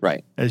them.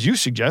 Right. As you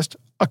suggest,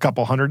 a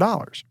couple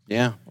 $100.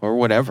 Yeah, or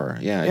whatever.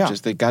 Yeah.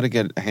 They got to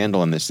get a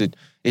handle on this.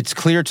 It's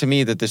clear to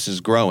me that this is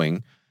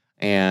growing,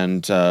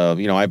 and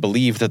I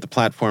believe that the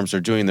platforms are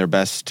doing their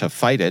best to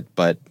fight it,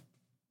 but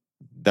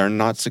they're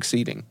not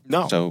succeeding.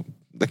 No. So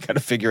they got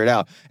to figure it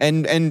out.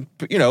 And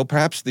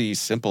perhaps the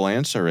simple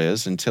answer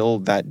is, until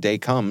that day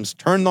comes,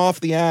 turn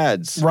off the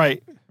ads.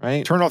 Right.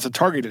 Right. Turn off the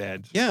targeted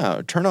ads.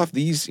 Yeah. Turn off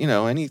these, I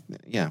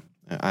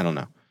don't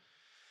know.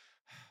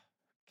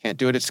 Can't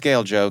do it at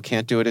scale, Joe.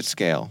 Can't do it at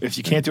scale. If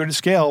you can't do it at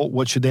scale,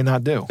 what should they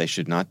not do? They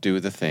should not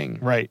do the thing.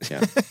 Right. Yeah.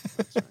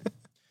 That's right.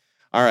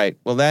 All right.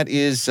 Well, that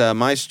is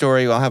my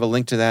story. I'll have a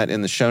link to that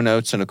in the show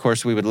notes. And of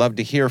course, we would love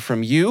to hear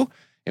from you.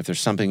 If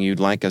there's something you'd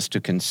like us to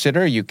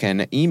consider, you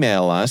can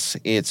email us.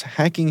 It's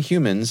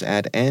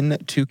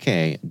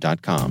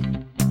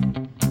hackinghumans@n2k.com.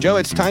 Joe,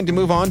 it's time to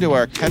move on to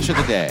our catch of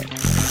the day.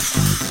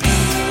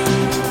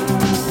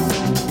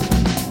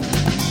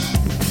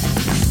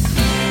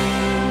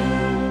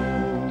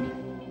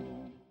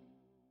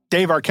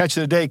 Dave, our catch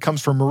of the day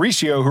comes from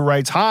Mauricio, who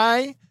writes,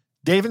 "Hi,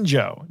 Dave and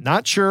Joe.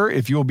 Not sure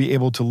if you will be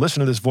able to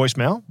listen to this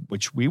voicemail,"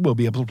 which we will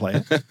be able to play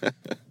it.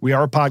 We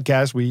are a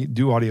podcast. We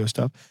do audio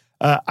stuff.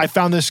 "I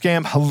found this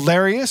scam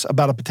hilarious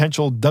about a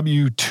potential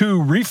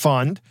W-2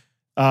 refund.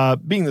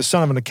 Being the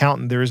son of an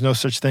accountant, there is no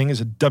such thing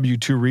as a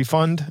W-2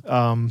 refund.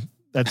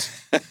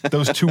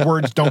 Those two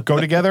words don't go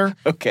together.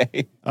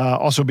 Okay.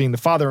 Also, being the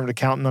father of an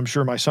accountant, I'm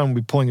sure my son would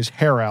be pulling his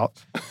hair out.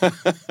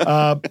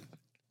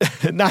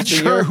 Not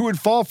sure who would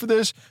fall for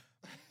this,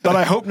 but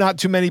I hope not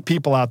too many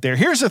people out there.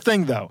 Here's the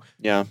thing, though.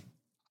 Yeah.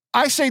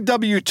 I say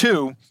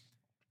W-2,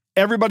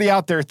 everybody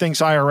out there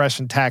thinks IRS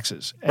and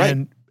taxes. Right.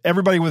 And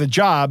everybody with a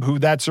job who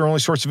that's their only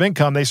source of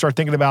income, they start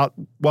thinking about,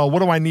 well, what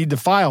do I need to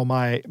file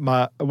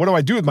what do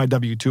I do with my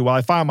W-2 while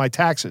I file my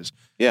taxes?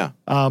 Yeah.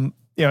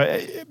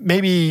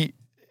 Maybe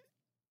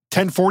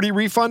 1040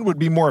 refund would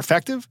be more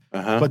effective,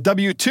 but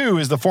W-2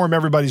 is the form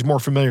everybody's more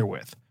familiar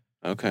with.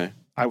 Okay.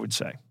 I would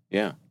say.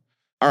 Yeah.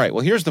 All right.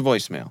 Well, here's the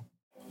voicemail.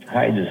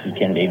 Hi, this is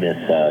Ken Davis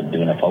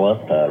doing a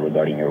follow-up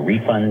regarding your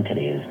refund.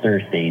 Today is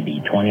Thursday, the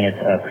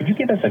 20th. Could you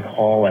give us a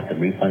call at the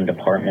refund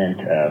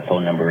department?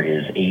 Phone number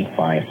is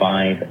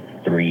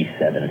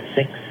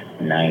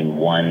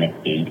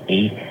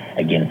 855-376-9188.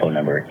 Again, phone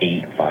number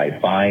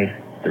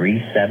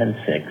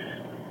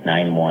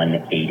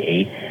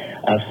 855-376-9188.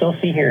 Still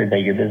see here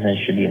that your business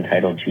should be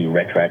entitled to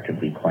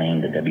retroactively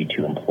claim the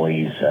W-2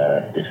 employees.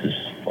 This is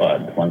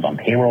the ones on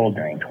payroll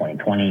during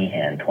 2020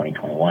 and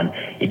 2021.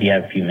 If you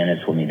have a few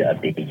minutes, we'll need to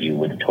update you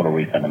with the total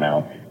refund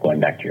amount going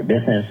back to your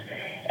business,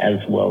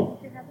 as well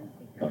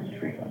as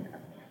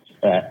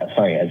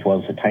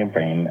the time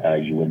frame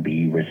you would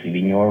be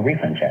receiving your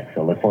refund check.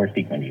 So look forward to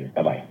speaking with you.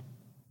 Bye-bye.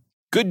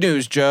 Good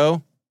news,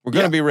 Joe. We're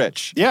going to be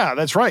rich. Yeah,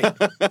 that's right.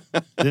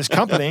 This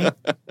company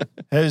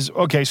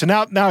so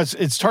now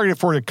it's targeted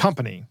for the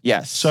company.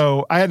 Yes.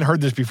 So I hadn't heard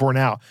this before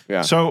now.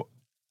 Yeah. So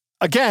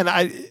again,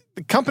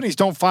 the companies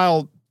don't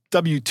file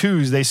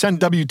W-2s. They send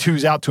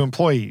W-2s out to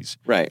employees.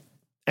 Right.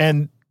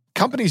 And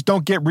companies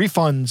don't get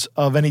refunds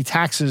of any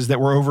taxes that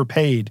were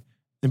overpaid.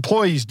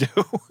 Employees do.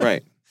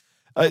 Right.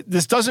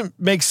 This doesn't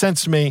make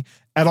sense to me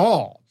at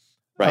all.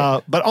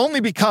 Right. But only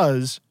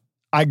because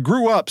I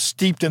grew up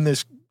steeped in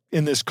this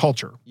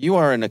culture. You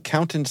are an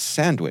accountant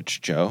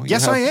sandwich, Joe.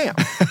 Yes, I am.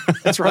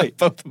 That's right.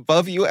 Both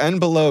above you and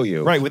below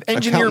you. Right, with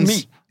engineer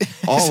meat.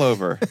 All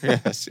over.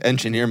 Yes,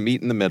 engineer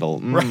meat in the middle.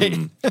 Right.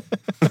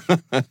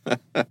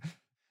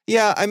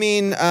 Yeah, I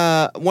mean,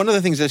 one of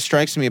the things that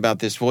strikes me about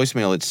this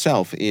voicemail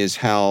itself is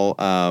how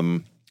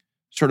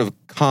sort of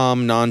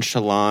calm,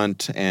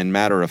 nonchalant, and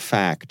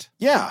matter-of-fact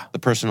the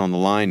person on the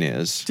line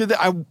is. Did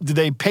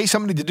they pay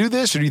somebody to do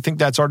this, or do you think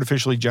that's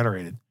artificially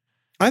generated?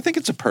 I think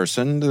it's a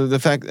person. The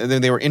fact that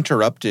they were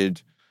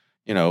interrupted,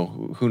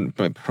 who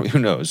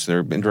knows? They're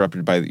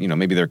interrupted by,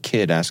 maybe their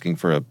kid asking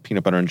for a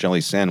peanut butter and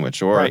jelly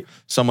sandwich, or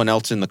someone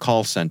else in the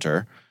call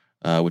center,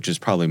 which is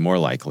probably more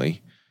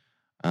likely.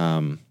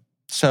 But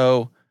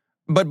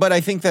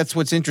I think that's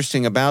what's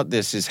interesting about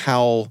this is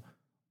how,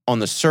 on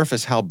the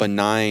surface, how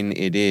benign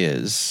it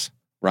is,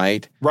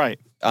 right? Right.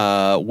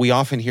 We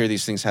often hear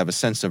these things have a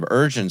sense of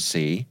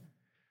urgency.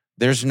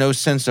 There's no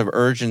sense of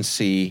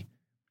urgency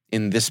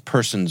in this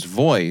person's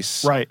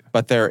voice, right?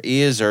 But there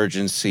is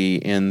urgency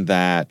in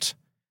that,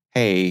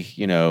 hey,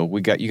 you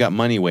got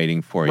money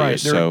waiting for you.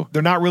 So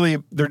they're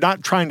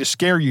not trying to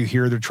scare you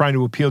here. They're trying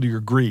to appeal to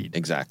your greed.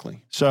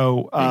 Exactly.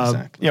 So,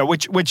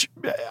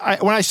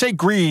 when I say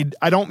greed,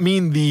 I don't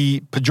mean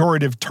the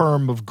pejorative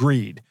term of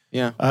greed.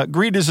 Yeah.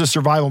 Greed is a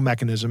survival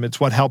mechanism. It's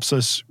what helps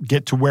us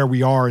get to where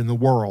we are in the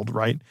world,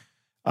 right?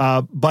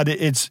 But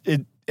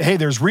hey,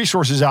 there's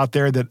resources out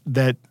there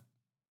that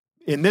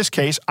in this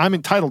case, I'm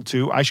entitled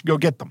to. I should go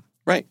get them.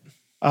 Right.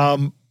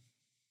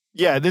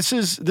 This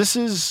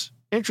is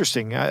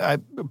interesting.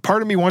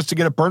 Part of me wants to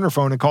get a burner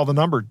phone and call the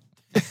number,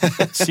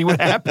 see what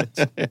happens.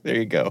 There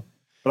you go.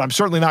 But I'm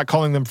certainly not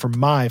calling them from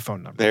my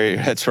phone number.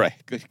 That's right.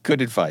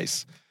 Good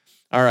advice.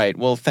 All right.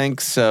 Well,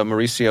 thanks,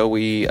 Mauricio.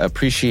 We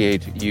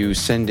appreciate you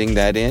sending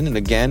that in. And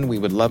again, we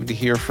would love to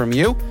hear from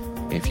you.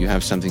 If you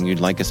have something you'd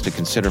like us to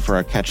consider for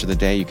our catch of the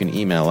day, you can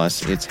email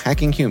us. It's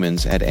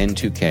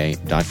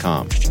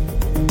hackinghumans@n2k.com.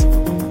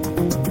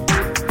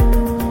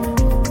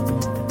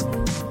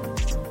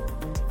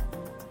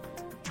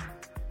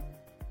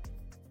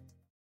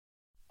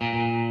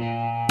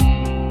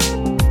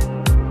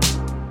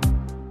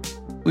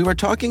 We were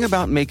talking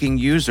about making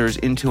users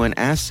into an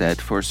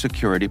asset for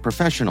security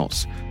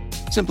professionals.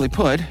 Simply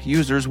put,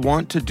 users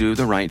want to do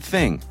the right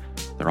thing.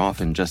 They're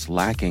often just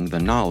lacking the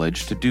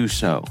knowledge to do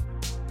so.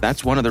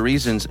 That's one of the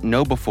reasons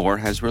KnowBe4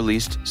 has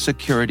released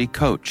Security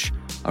Coach,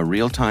 a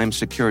real-time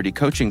security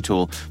coaching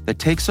tool that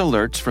takes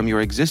alerts from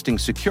your existing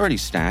security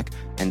stack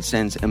and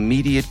sends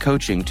immediate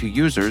coaching to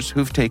users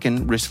who've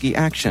taken risky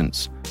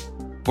actions.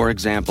 For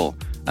example,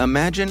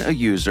 imagine a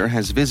user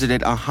has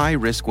visited a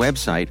high-risk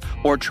website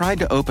or tried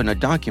to open a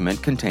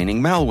document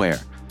containing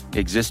malware.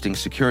 Existing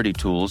security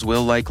tools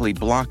will likely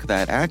block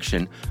that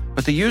action,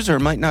 but the user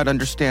might not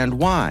understand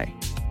why.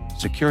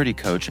 Security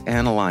Coach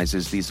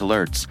analyzes these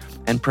alerts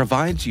and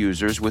provides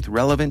users with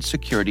relevant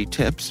security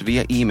tips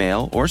via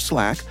email or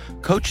Slack,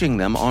 coaching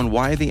them on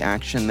why the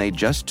action they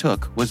just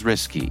took was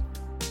risky.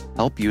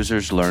 Help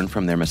users learn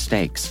from their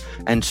mistakes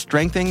and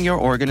strengthen your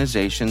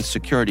organization's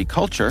security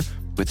culture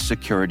with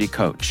Security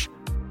Coach.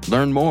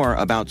 Learn more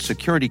about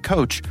Security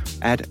Coach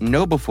at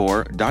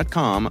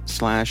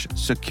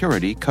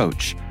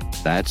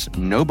knowbefore.com/securitycoach. That's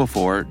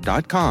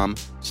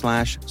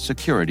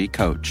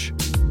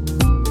knowbefore.com/securitycoach.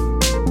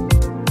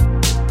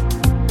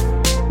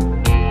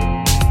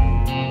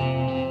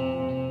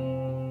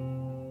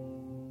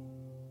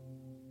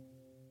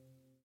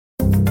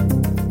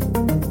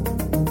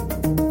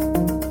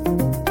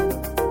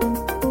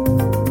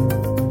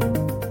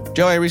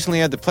 Joe, I recently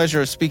had the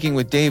pleasure of speaking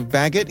with Dave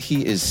Baggett.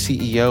 He is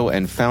CEO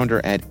and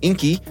founder at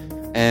Inky,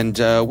 and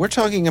we're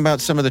talking about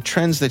some of the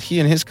trends that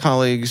he and his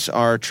colleagues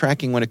are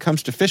tracking when it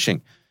comes to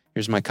phishing.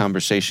 Here's my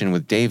conversation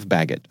with Dave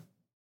Baggett.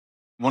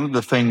 One of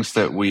the things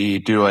that we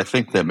do, I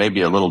think that may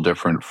be a little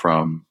different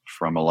from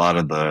a lot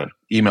of the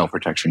email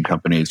protection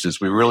companies,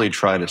 is we really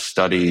try to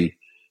study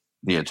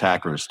the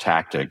attacker's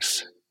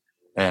tactics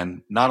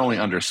and not only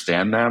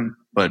understand them,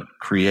 but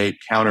create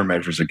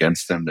countermeasures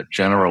against them that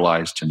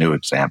generalize to new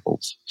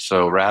examples.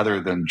 So rather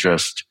than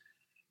just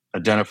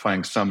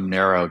identifying some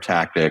narrow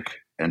tactic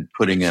and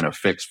putting in a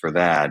fix for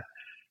that,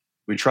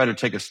 we try to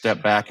take a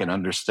step back and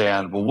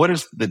understand, well, what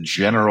is the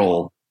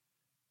general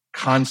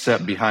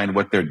concept behind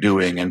what they're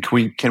doing? And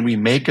can we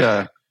make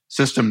a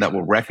system that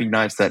will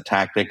recognize that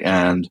tactic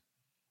and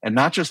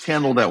not just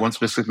handle that one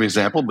specific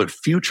example, but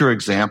future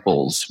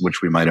examples,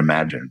 which we might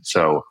imagine.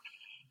 So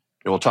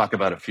we'll talk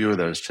about a few of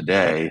those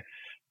today.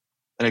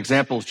 An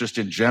example is just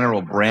in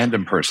general brand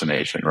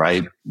impersonation,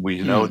 right? We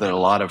know that a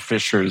lot of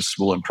phishers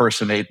will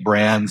impersonate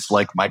brands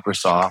like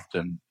Microsoft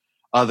and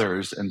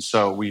others. And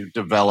so we've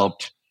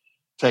developed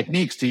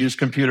techniques to use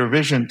computer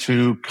vision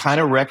to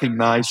kind of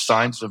recognize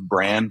signs of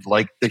brand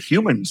like the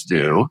humans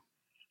do.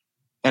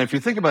 And if you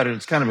think about it,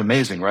 it's kind of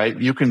amazing, right?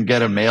 You can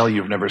get a mail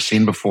you've never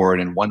seen before,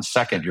 and in 1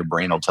 second, your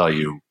brain will tell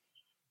you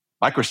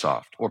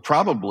Microsoft, or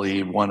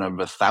probably one of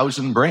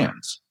 1,000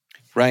 brands.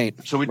 Right.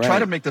 So we try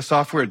to make the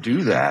software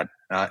do that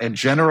and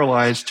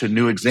generalize to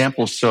new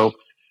examples. So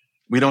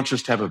we don't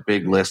just have a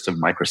big list of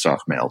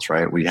Microsoft mails,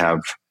 right? We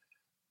have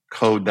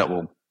code that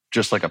will,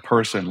 just like a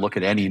person, look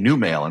at any new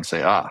mail and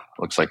say,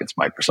 looks like it's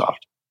Microsoft.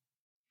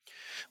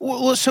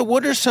 Well, so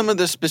what are some of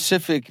the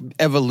specific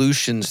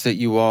evolutions that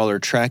you all are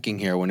tracking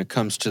here when it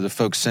comes to the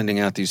folks sending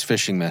out these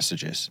phishing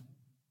messages?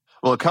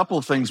 Well, a couple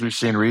of things we've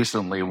seen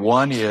recently.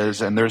 One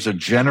is, and there's a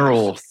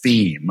general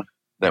theme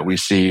that we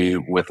see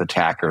with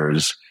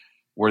attackers,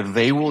 where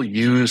they will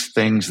use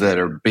things that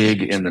are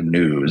big in the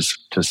news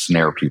to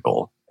snare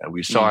people.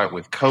 We saw it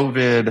with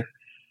COVID.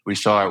 We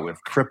saw it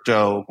with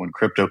crypto, when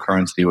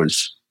cryptocurrency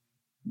was,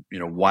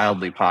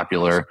 wildly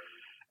popular.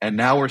 And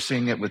now we're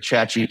seeing it with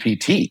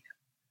ChatGPT.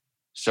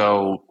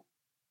 So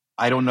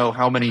I don't know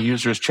how many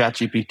users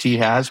ChatGPT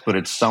has, but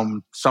it's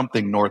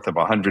something north of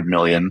 100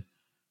 million.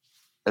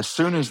 As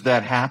soon as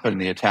that happened,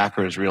 the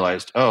attackers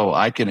realized,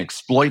 I can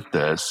exploit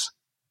this,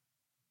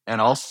 and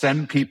I'll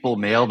send people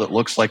mail that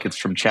looks like it's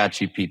from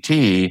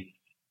ChatGPT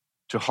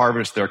to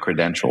harvest their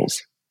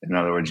credentials. In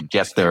other words,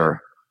 get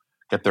their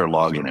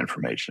login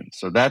information.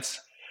 So that's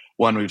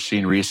one we've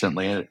seen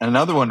recently. And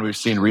another one we've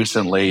seen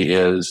recently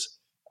is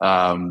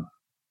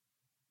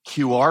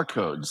QR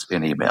codes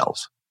in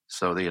emails.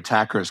 So the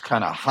attacker is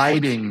kind of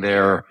hiding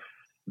their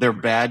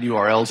bad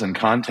URLs and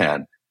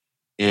content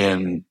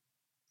in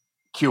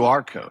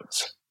QR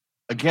codes.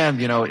 Again,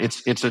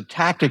 it's a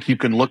tactic you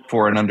can look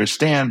for and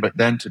understand, but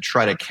then to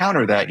try to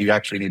counter that, you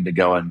actually need to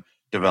go and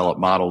develop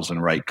models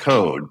and write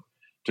code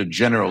to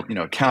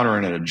counter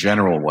it in a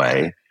general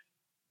way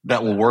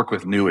that will work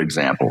with new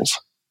examples,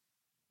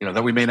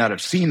 that we may not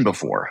have seen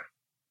before.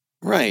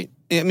 Right.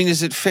 I mean,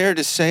 is it fair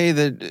to say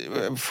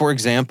that, for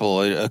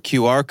example, a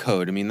QR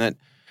code,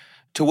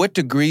 to what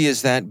degree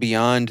is that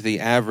beyond the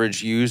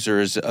average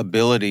user's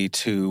ability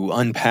to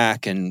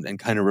unpack and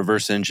kind of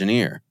reverse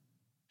engineer?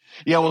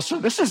 Yeah, well, so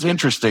this is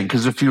interesting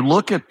because if you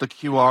look at the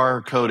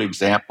QR code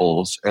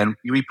examples, and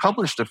we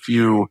published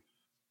on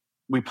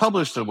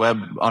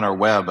our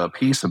web a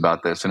piece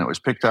about this, and it was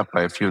picked up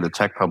by a few of the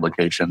tech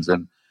publications.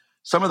 And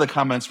some of the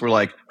comments were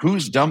like,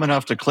 who's dumb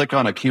enough to click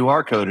on a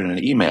QR code in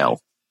an email?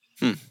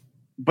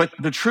 But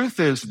the truth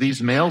is,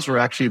 these mails were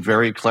actually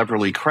very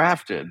cleverly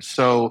crafted.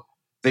 So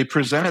they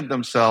presented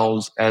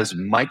themselves as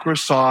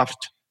Microsoft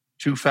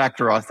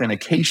two-factor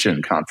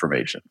authentication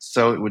confirmations.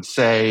 So it would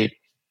say,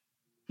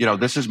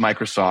 this is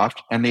Microsoft,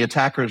 and the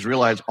attackers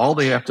realize all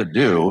they have to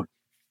do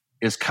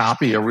is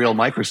copy a real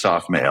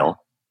Microsoft mail,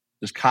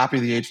 just copy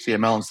the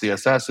HTML and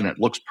CSS, and it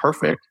looks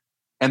perfect.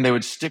 And they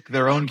would stick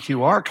their own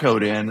QR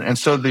code in. And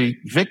so the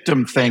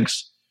victim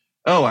thinks,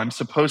 I'm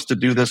supposed to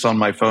do this on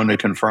my phone to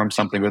confirm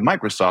something with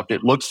Microsoft.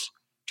 It looks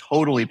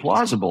totally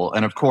plausible.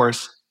 And of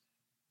course,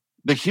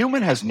 the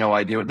human has no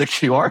idea what the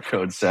QR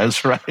code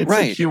says, right? It's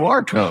a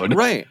QR code.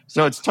 Right.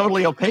 So it's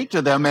totally opaque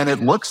to them, and it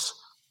looks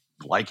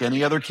like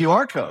any other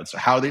QR code. So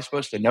how are they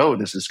supposed to know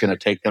this is going to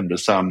take them to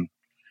some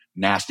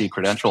nasty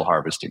credential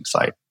harvesting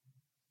site?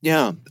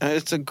 Yeah,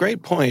 it's a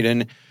great point.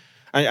 And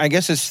I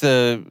guess it's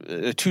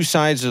the two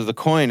sides of the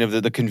coin of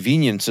the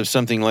convenience of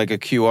something like a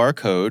QR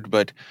code,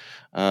 but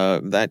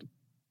that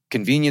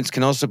convenience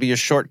can also be a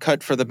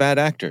shortcut for the bad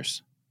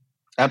actors.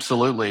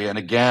 Absolutely. And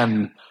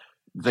again,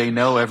 they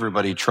know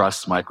everybody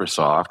trusts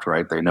Microsoft,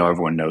 right? They know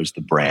everyone knows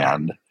the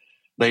brand.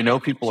 They know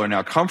people are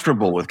now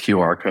comfortable with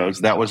QR codes.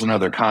 That was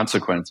another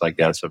consequence, I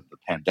guess, of the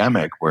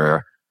pandemic,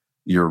 where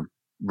your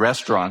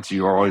restaurants,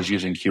 you're always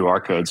using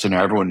QR codes, so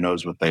now everyone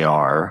knows what they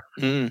are.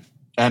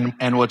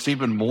 And what's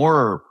even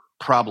more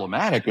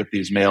problematic with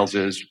these mails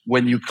is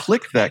when you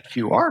click that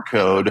QR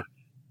code,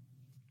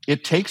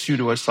 it takes you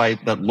to a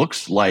site that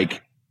looks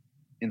like,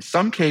 in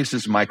some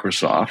cases,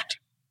 Microsoft.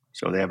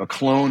 So they have a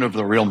clone of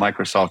the real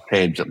Microsoft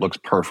page that looks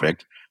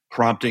perfect,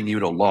 prompting you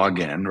to log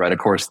in, right? Of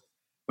course,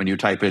 when you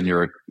type in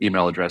your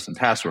email address and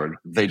password,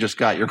 they just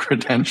got your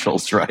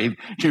credentials, right?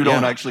 You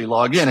don't actually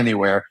log in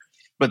anywhere.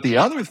 But the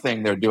other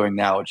thing they're doing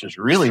now, which is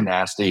really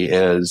nasty,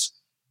 is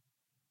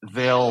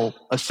they'll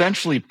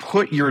essentially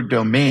put your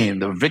domain,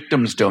 the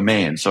victim's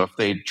domain. So if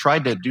they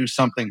tried to do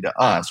something to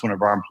us, one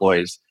of our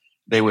employees,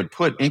 they would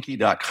put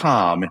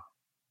Inky.com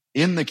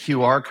in the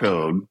QR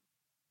code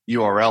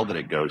URL that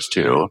it goes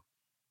to,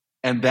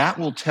 and that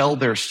will tell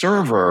their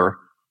server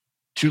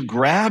to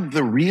grab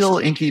the real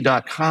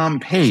Inky.com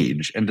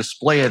page and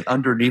display it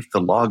underneath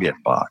the login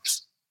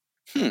box.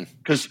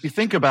 Because you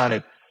think about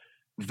it,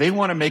 they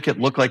want to make it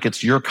look like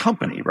it's your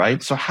company,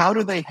 right? So how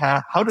do they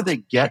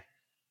get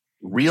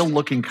real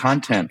looking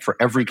content for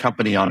every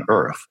company on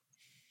earth?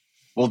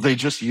 Well, they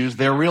just use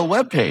their real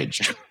web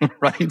page,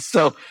 right?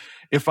 So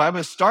if I'm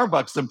a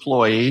Starbucks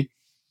employee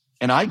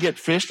and I get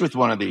phished with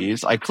one of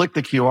these, I click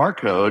the QR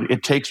code,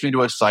 it takes me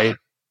to a site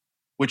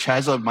which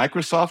has a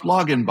Microsoft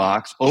login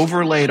box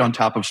overlaid on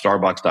top of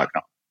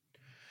Starbucks.com.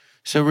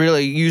 So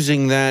really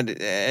using that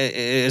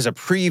as a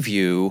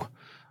preview,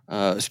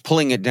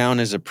 pulling it down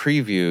as a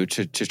preview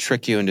to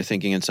trick you into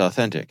thinking it's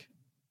authentic.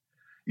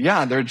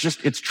 Yeah,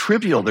 it's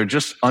trivial. They're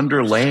just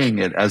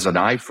underlaying it as an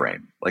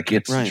iframe. Like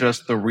it's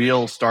just the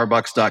real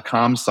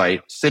Starbucks.com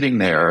site sitting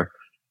there.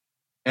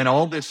 And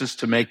all this is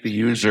to make the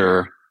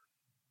user,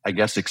 I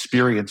guess,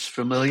 experience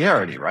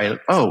familiarity, right?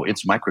 Oh,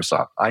 it's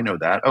Microsoft. I know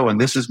that. Oh, and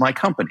this is my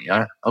company.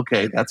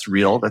 Okay, that's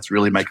real. That's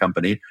really my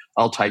company.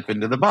 I'll type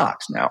into the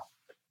box now.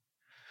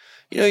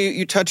 You know,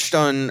 you touched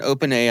on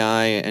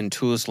OpenAI and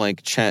tools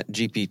like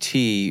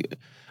ChatGPT.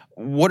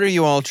 What are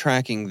you all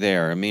tracking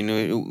there? I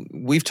mean,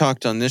 we've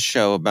talked on this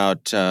show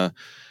about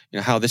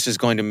how this is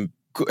going to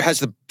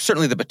has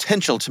certainly the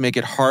potential to make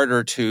it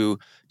harder to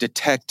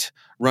detect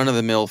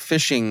run-of-the-mill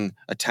phishing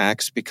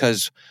attacks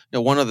because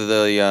one of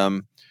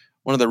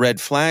the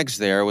red flags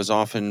there was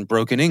often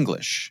broken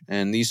English,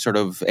 and these sort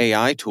of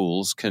AI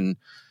tools can,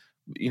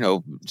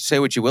 say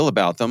what you will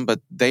about them,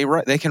 but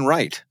they can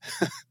write.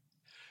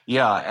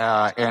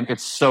 Yeah, and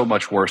it's so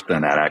much worse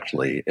than that,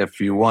 actually. If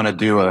you want to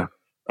do a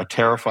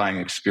terrifying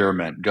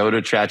experiment, go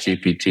to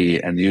ChatGPT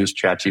and use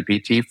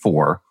ChatGPT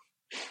 4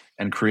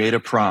 and create a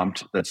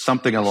prompt that's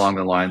something along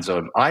the lines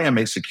of, I am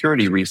a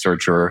security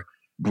researcher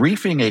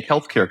briefing a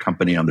healthcare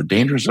company on the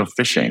dangers of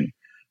phishing.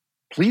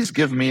 Please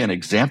give me an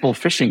example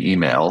phishing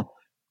email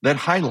that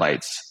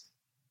highlights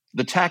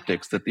the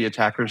tactics that the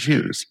attackers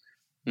use.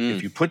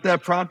 If you put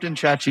that prompt in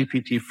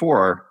ChatGPT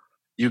 4,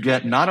 you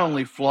get not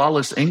only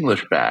flawless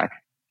English back,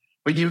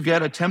 but you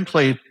get a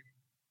template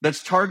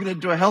that's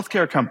targeted to a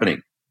healthcare company.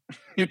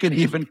 You can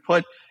even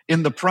put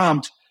in the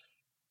prompt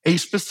a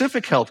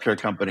specific healthcare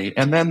company,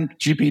 and then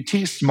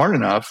GPT is smart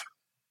enough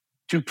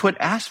to put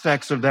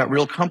aspects of that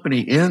real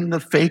company in the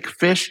fake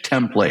fish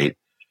template.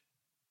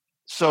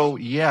 So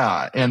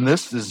yeah, and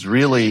this is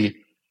really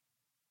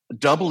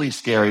doubly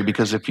scary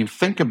because if you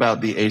think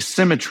about the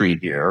asymmetry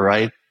here,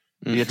 right?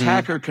 The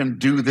attacker can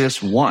do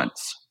this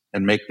once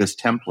and make this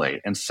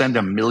template and send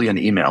 1 million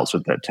emails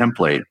with that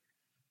template.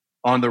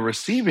 On the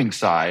receiving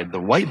side,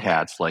 the white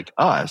hats like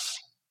us,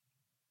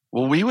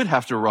 well, we would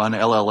have to run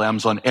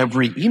LLMs on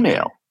every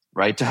email,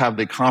 right, to have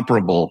the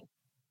comparable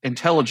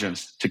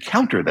intelligence to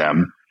counter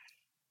them.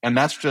 And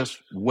that's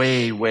just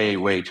way, way,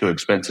 way too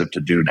expensive to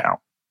do now.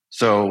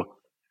 So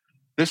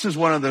this is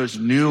one of those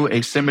new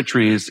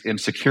asymmetries in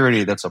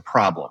security that's a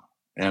problem.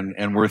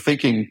 And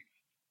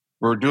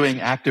we're doing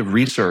active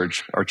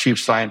research. Our chief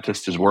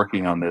scientist is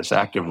working on this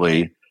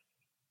actively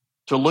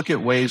to look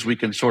at ways we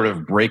can sort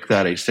of break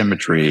that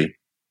asymmetry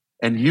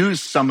and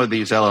use some of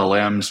these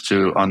LLMs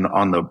to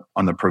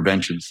on the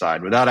prevention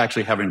side without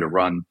actually having to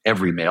run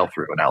every mail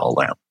through an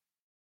LLM.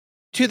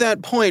 To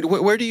that point,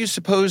 where do you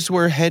suppose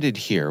we're headed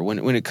here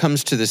when it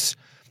comes to this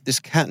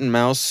cat and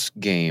mouse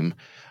game?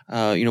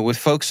 With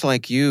folks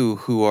like you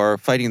who are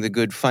fighting the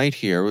good fight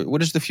here,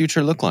 what does the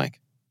future look like?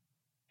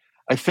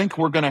 I think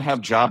we're going to have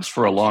jobs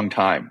for a long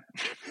time.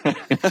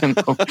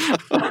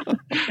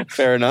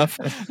 Fair enough.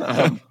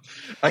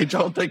 I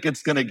don't think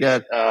it's going to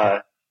get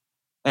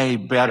any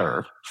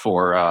better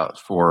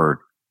for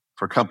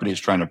companies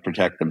trying to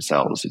protect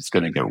themselves. It's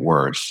going to get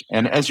worse.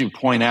 And as you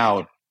point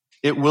out,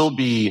 it will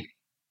be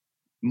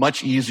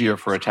much easier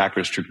for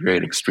attackers to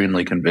create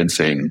extremely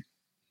convincing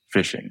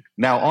phishing.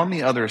 Now, on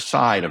the other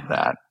side of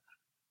that,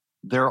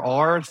 there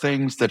are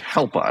things that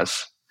help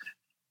us,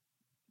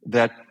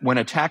 that when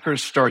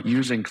attackers start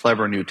using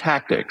clever new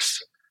tactics,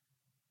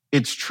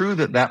 it's true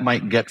that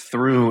might get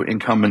through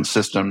incumbent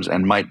systems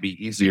and might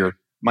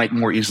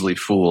more easily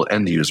fool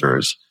end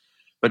users.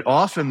 But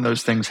often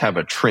those things have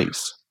a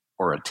trace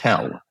or a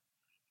tell.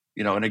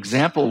 An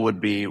example would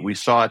be, we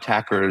saw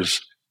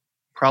attackers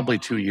probably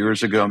 2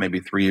 years ago, maybe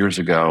 3 years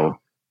ago,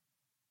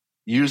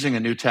 using a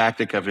new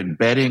tactic of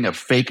embedding a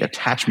fake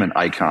attachment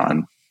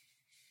icon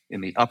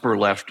in the upper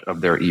left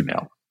of their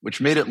email, which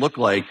made it look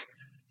like,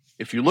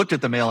 if you looked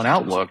at the mail in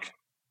Outlook,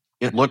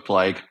 it looked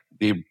like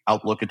the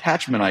Outlook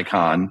attachment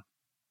icon,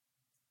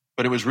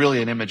 but it was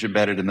really an image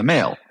embedded in the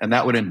mail. And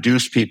that would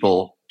induce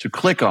people to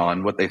click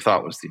on what they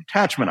thought was the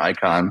attachment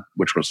icon,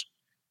 which was,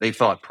 they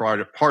thought,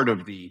 part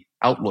of the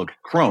Outlook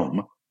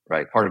Chrome,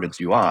 right? Part of its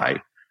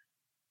UI.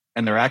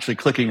 And they're actually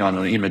clicking on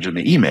an image in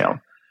the email.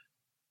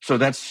 So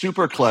that's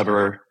super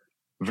clever,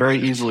 very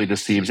easily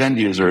deceives end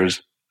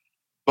users.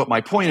 But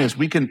my point is,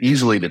 we can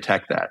easily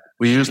detect that.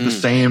 We use the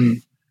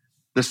same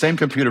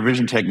computer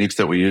vision techniques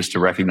that we use to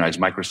recognize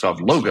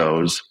Microsoft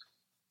logos,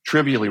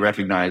 trivially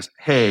recognize,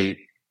 hey,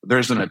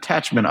 there's an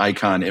attachment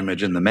icon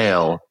image in the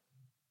mail.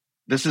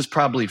 This is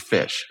probably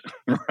phish,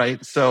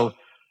 right? So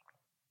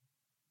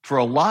for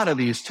a lot of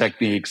these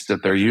techniques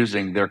that they're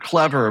using, they're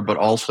clever, but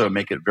also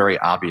make it very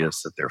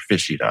obvious that they're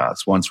fishy to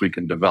us once we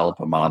can develop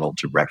a model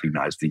to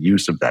recognize the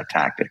use of that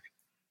tactic.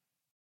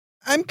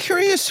 I'm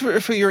curious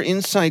for your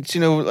insights.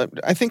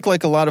 I think,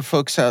 like a lot of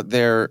folks out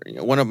there,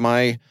 one of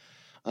my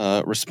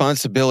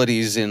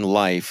responsibilities in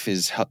life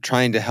is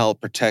trying to help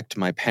protect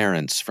my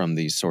parents from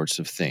these sorts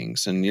of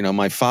things. And,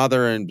 my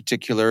father in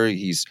particular,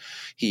 he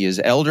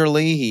is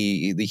elderly.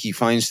 He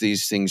finds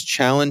these things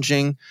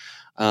challenging.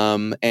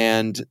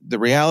 And the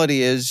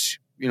reality is,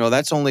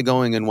 that's only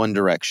going in one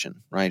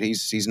direction, right?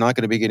 He's not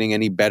going to be getting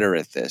any better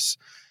at this.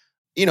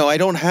 I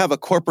don't have a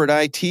corporate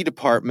IT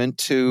department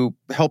to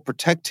help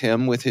protect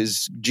him with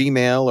his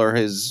Gmail or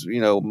his,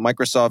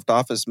 Microsoft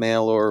Office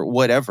mail or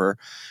whatever.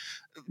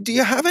 Do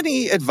you have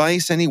any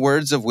advice, any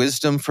words of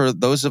wisdom for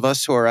those of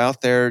us who are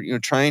out there,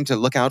 trying to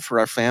look out for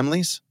our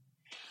families?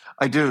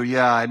 I do,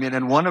 yeah.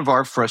 And one of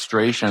our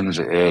frustrations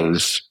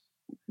is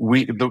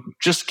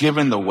just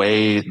given the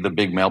way the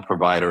big mail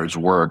providers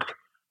work,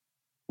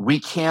 we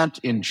can't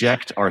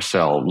inject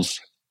ourselves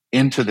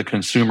into the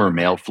consumer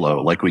mail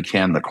flow like we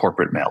can the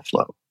corporate mail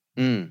flow.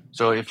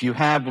 So if you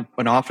have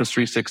an Office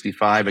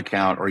 365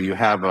 account or you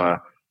have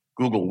a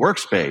Google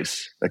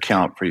Workspace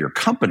account for your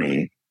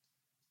company,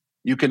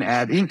 you can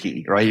add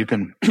Inky, right?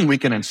 We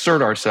can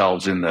insert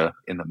ourselves in the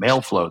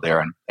mail flow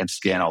there and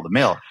scan all the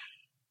mail.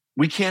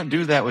 We can't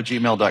do that with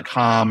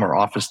gmail.com or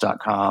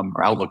office.com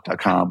or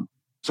outlook.com.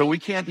 So we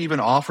can't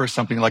even offer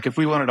something like, if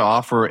we wanted to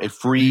offer a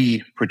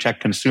free protect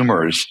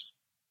consumers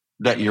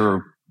that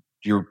your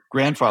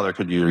grandfather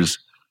could use,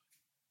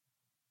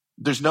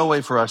 there's no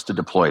way for us to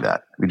deploy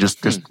that.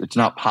 It's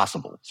not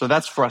possible. So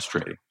that's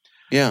frustrating.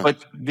 Yeah.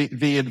 But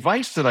the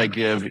advice that I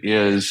give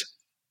is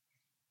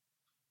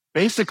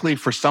basically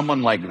for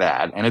someone like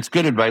that, and it's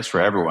good advice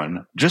for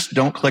everyone, just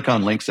don't click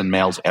on links in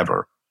mails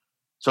ever.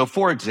 So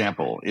for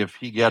example, if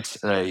he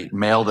gets a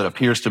mail that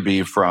appears to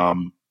be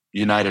from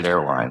United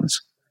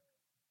Airlines,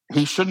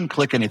 he shouldn't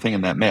click anything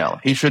in that mail.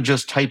 He should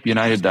just type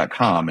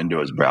united.com into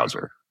his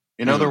browser.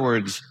 In other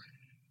words,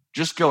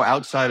 just go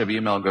outside of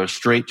email, go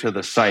straight to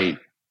the site,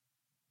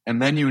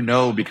 and then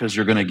because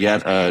you're going to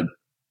get a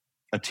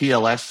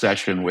TLS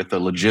session with a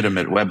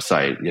legitimate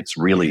website, it's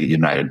really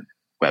United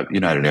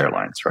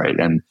Airlines, right?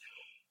 And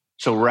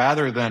so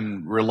rather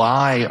than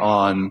rely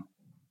on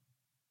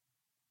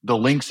the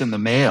links in the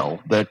mail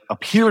that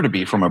appear to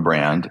be from a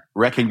brand,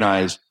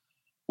 recognize,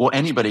 well,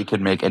 anybody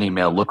can make any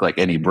mail look like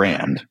any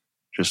brand,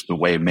 just the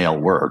way mail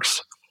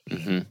works.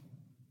 Mm-hmm.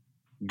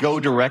 Go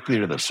directly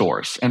to the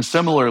source. And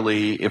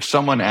similarly, if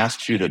someone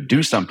asks you to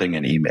do something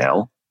in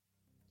email,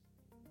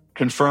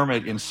 confirm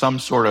it in some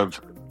sort of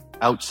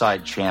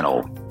outside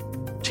channel,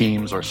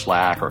 Teams or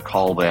Slack, or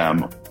call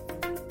them.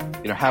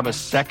 Have a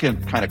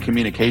second kind of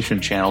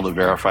communication channel to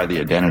verify the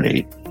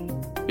identity.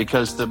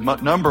 Because the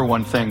number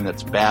one thing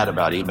that's bad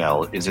about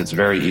email is it's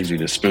very easy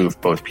to spoof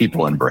both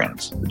people and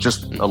brands. It's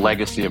just a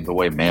legacy of the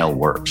way mail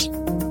works.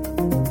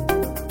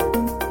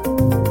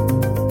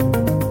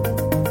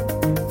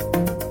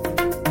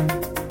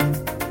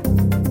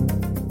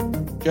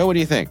 Joe, what do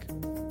you think?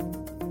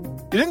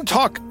 You didn't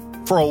talk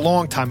for a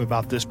long time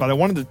about this, but I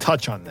wanted to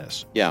touch on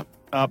this. Yeah.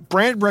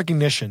 Brand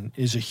recognition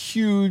is a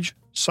huge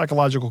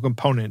psychological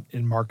component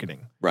in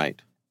marketing.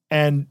 Right.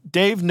 And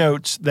Dave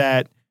notes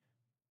that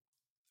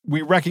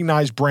we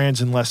recognize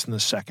brands in less than a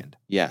second.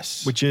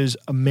 Yes. Which is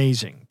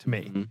amazing to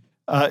me.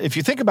 Mm-hmm. If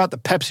you think about the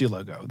Pepsi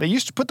logo, they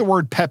used to put the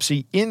word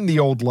Pepsi in the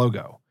old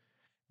logo.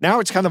 Now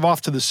it's kind of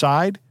off to the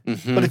side.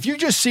 Mm-hmm. But if you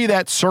just see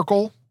that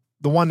circle,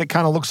 the one that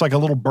kind of looks like a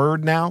little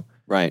bird now,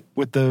 Right.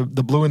 with the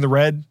blue and the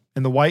red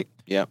and the white,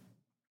 Yep.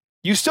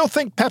 you still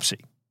think Pepsi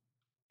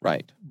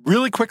Right.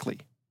 really quickly.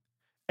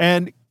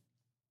 And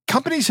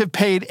companies have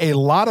paid a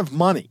lot of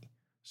money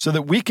so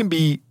that we can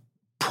be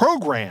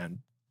programmed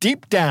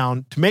deep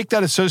down to make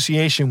that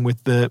association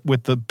with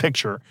the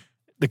picture,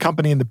 the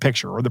company in the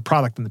picture or the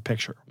product in the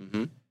picture.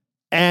 Mm-hmm.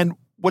 And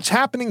what's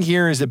happening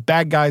here is that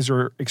bad guys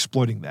are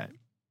exploiting that.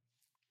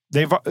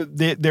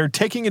 They're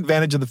taking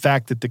advantage of the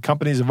fact that the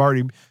companies have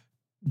already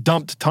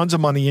dumped tons of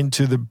money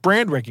into the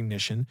brand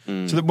recognition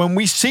so that when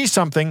we see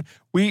something,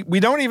 we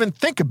don't even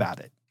think about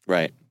it.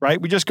 Right. Right?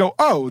 We just go,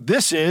 oh,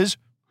 this is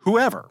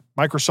whoever,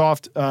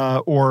 Microsoft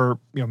or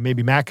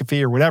maybe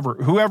McAfee or whatever,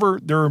 whoever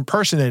they're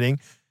impersonating.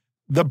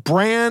 The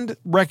brand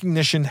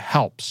recognition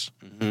helps.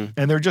 Mm-hmm.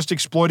 And they're just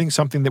exploiting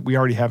something that we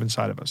already have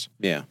inside of us.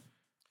 Yeah.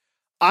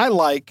 I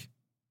like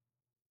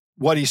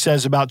what he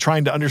says about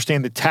trying to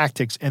understand the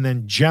tactics and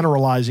then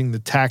generalizing the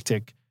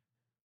tactic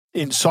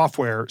in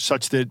software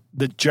such that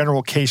the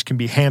general case can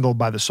be handled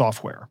by the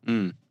software.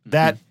 Mm.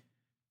 That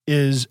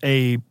is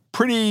a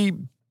pretty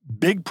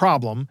big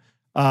problem.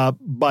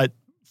 But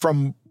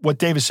from what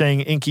Dave is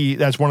saying, Inky,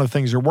 that's one of the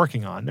things they're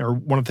working on, or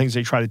one of the things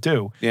they try to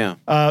do. Yeah.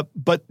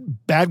 But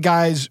bad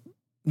guys,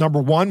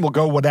 number one, will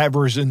go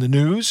whatever's in the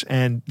news.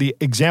 And the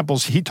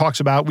examples he talks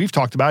about, we've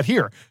talked about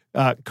here.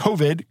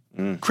 COVID,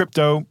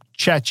 crypto,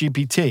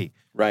 ChatGPT.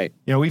 Right.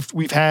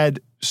 We've had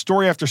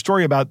story after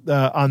story about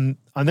on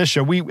this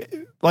show. We,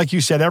 like you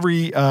said,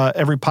 every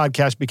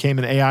podcast became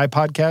an AI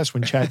podcast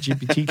when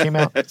ChatGPT came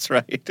out. That's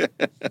right.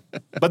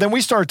 But then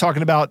we started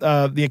talking about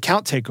the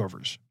account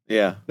takeovers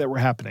that were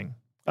happening.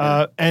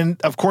 And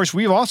of course,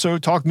 we've also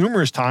talked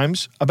numerous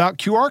times about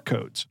QR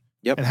codes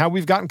and how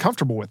we've gotten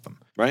comfortable with them.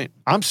 Right.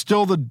 I'm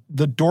still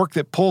the dork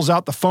that pulls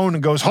out the phone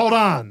and goes, hold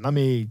on, let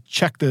me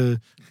check the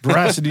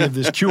veracity of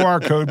this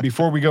QR code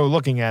before we go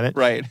looking at it.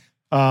 Right.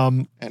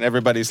 And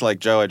everybody's like,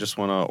 Joe, I just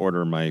want to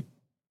order my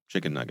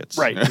chicken nuggets.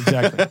 Right,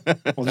 exactly.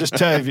 Well, just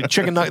tell if you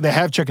they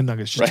have chicken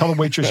nuggets. Just tell the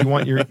waitress you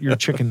want your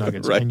chicken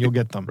nuggets and you'll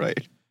get them.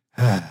 Right.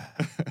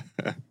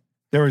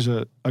 There was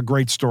a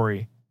great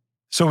story.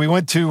 So we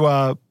went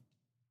to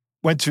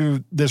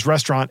this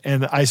restaurant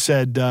and I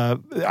said,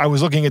 I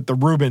was looking at the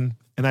Reuben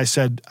and I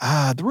said,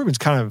 the Reuben's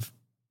kind of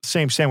the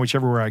same sandwich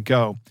everywhere I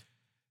go.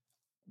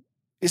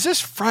 Is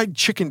this fried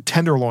chicken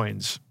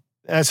tenderloins?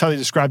 That's how they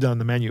described it on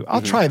the menu.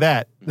 I'll try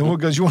that. Then Will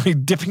goes, you want any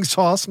dipping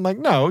sauce? I'm like,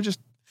 no, just,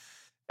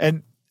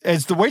 and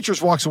as the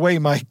waitress walks away,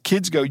 my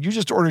kids go, you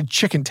just ordered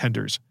chicken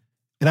tenders.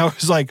 And I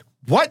was like,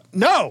 what?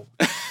 No.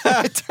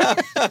 That's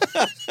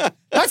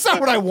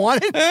not what I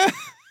wanted.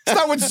 It's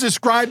not what's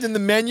described in the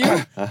menu.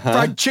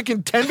 Fried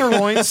chicken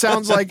tenderloin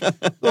sounds like,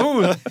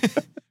 ooh,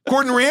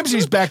 Gordon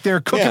Ramsay's back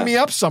there cooking me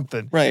up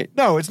something. Right.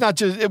 No, it's not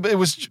just, it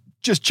was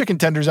just chicken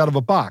tenders out of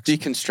a box.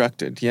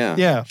 Deconstructed. Yeah.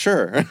 Yeah.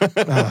 Sure.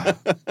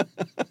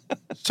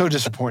 So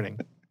disappointing.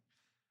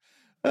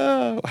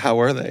 How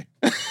were they?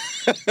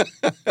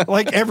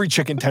 Like every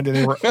chicken tender,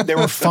 they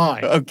were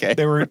fine. Okay.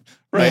 They were,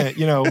 right.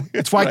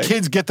 It's why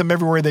kids get them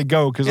everywhere they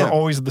go because they're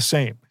always the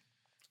same.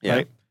 Yeah.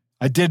 Right?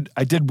 I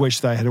did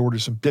wish that I had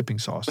ordered some dipping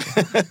sauce.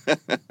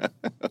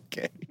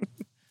 Okay.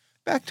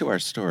 Back to our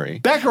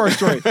story.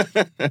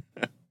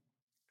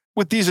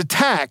 With these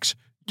attacks,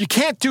 you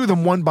can't do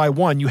them one by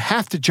one. You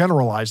have to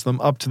generalize them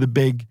up to the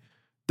big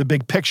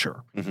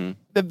picture. Mm-hmm.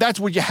 That's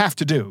what you have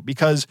to do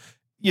because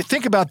you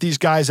think about these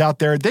guys out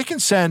there, they can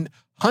send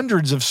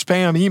hundreds of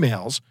spam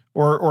emails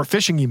or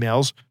phishing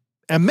emails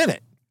a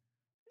minute.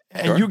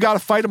 And you got to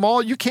fight them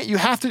all.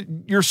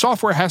 Your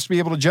software has to be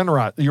able to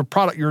generate, your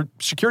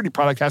security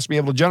product has to be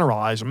able to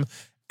generalize them.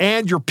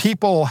 And your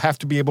people have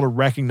to be able to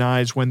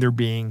recognize when they're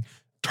being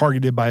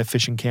targeted by a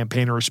phishing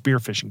campaign or a spear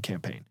phishing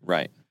campaign.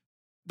 Right.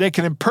 They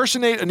can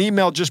impersonate an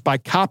email just by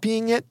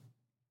copying it.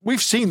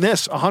 We've seen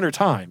this 100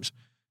 times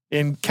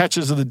in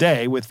catches of the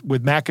day with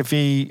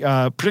McAfee,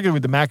 particularly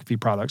with the McAfee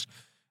products.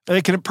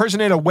 They can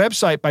impersonate a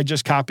website by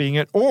just copying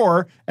it.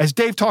 Or, as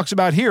Dave talks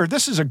about here,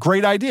 this is a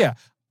great idea.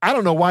 I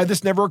don't know why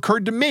this never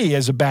occurred to me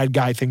as a bad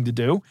guy thing to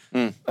do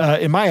in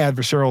my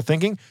adversarial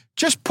thinking.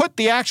 Just put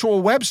the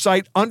actual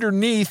website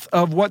underneath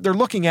of what they're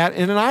looking at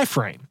in an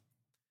iframe.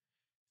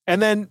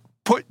 And then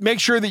make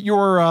sure that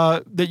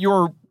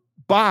your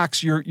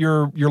box, your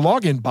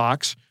login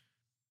box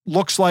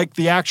looks like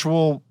the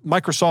actual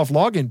Microsoft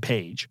login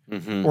page,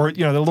 or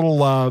the little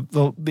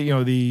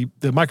the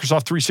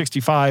Microsoft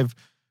 365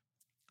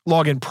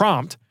 login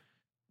prompt,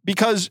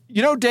 because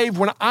Dave,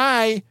 when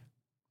I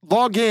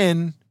log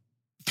in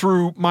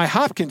through my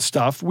Hopkins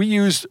stuff, we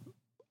use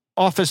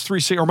Office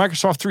 360 or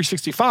Microsoft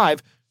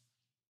 365.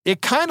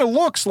 It kind of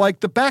looks like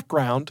the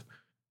background.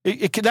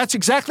 That's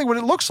exactly what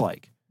it looks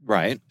like.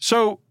 Right.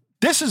 So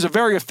this is a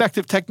very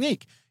effective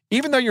technique.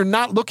 Even though you're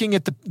not looking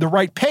at the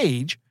right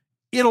page,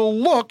 it'll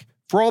look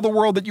for all the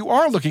world that you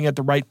are looking at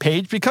the right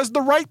page because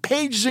the right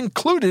page is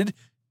included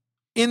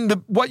in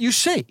what you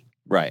see.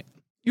 Right.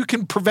 You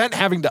can prevent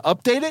having to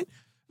update it.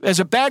 As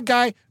a bad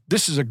guy,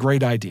 this is a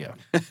great idea.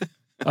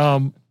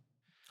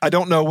 I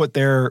don't know what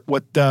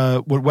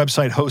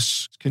website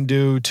hosts can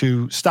do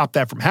to stop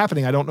that from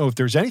happening. I don't know if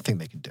there's anything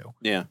they can do.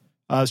 Yeah.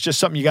 It's just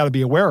something you got to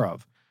be aware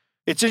of.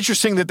 It's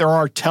interesting that there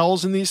are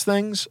tells in these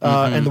things.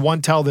 And the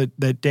one tell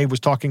that Dave was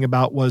talking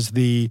about was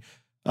the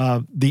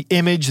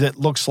image that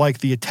looks like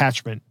the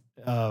attachment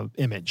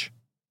image,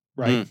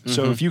 right?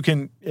 So if you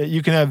can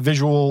have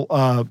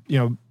visual,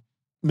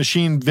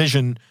 machine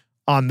vision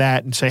on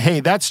that and say,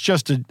 hey, that's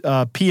just a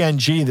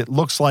PNG that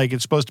looks like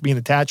it's supposed to be an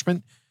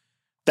attachment.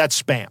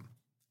 That's spam,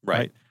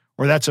 right?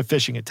 Or that's a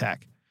phishing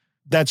attack.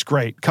 That's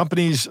great.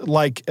 Companies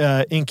like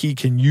Inky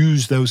can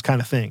use those kind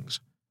of things.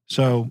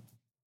 So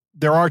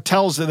there are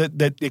tells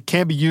that it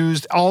can be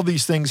used. All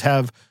these things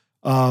have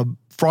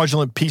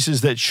fraudulent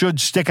pieces that should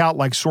stick out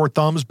like sore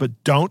thumbs,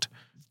 but don't.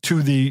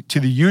 To the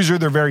user,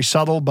 they're very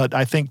subtle, but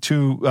I think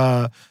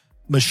to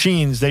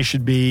machines, they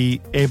should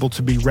be able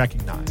to be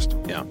recognized.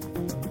 Yeah.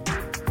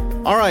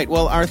 All right.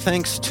 Well, our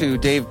thanks to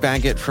Dave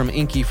Baggett from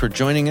Inky for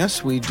joining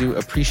us. We do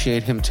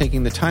appreciate him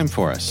taking the time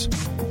for us.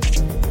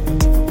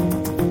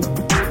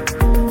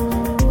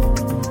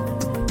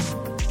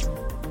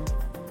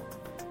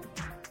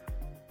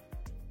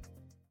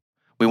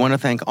 We want to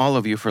thank all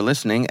of you for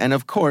listening, and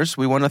of course,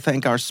 we want to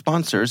thank our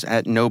sponsors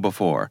at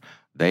KnowBe4.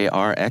 They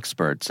are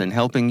experts in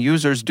helping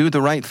users do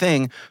the right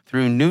thing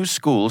through new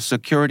school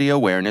security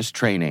awareness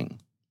training.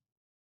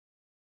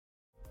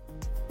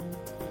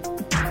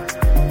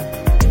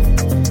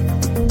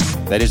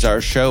 That is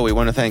our show. We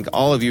want to thank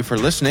all of you for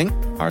listening.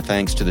 Our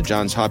thanks to the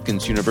Johns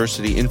Hopkins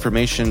University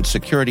Information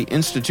Security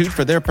Institute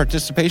for their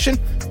participation.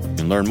 You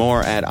can learn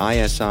more at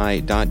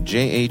isi.jhu.edu.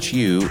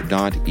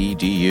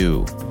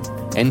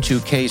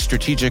 N2K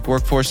Strategic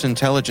Workforce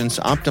Intelligence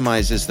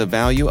optimizes the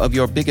value of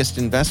your biggest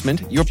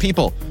investment, your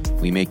people.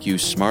 We make you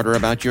smarter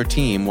about your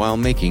team while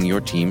making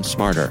your team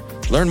smarter.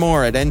 Learn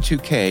more at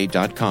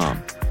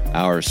n2k.com.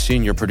 Our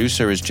senior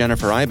producer is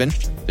Jennifer Eiben.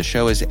 The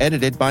show is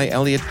edited by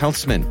Elliot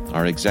Peltzman.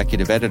 Our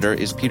executive editor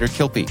is Peter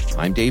Kilpie.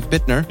 I'm Dave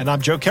Bittner. And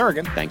I'm Joe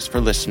Kerrigan. Thanks for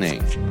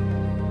listening.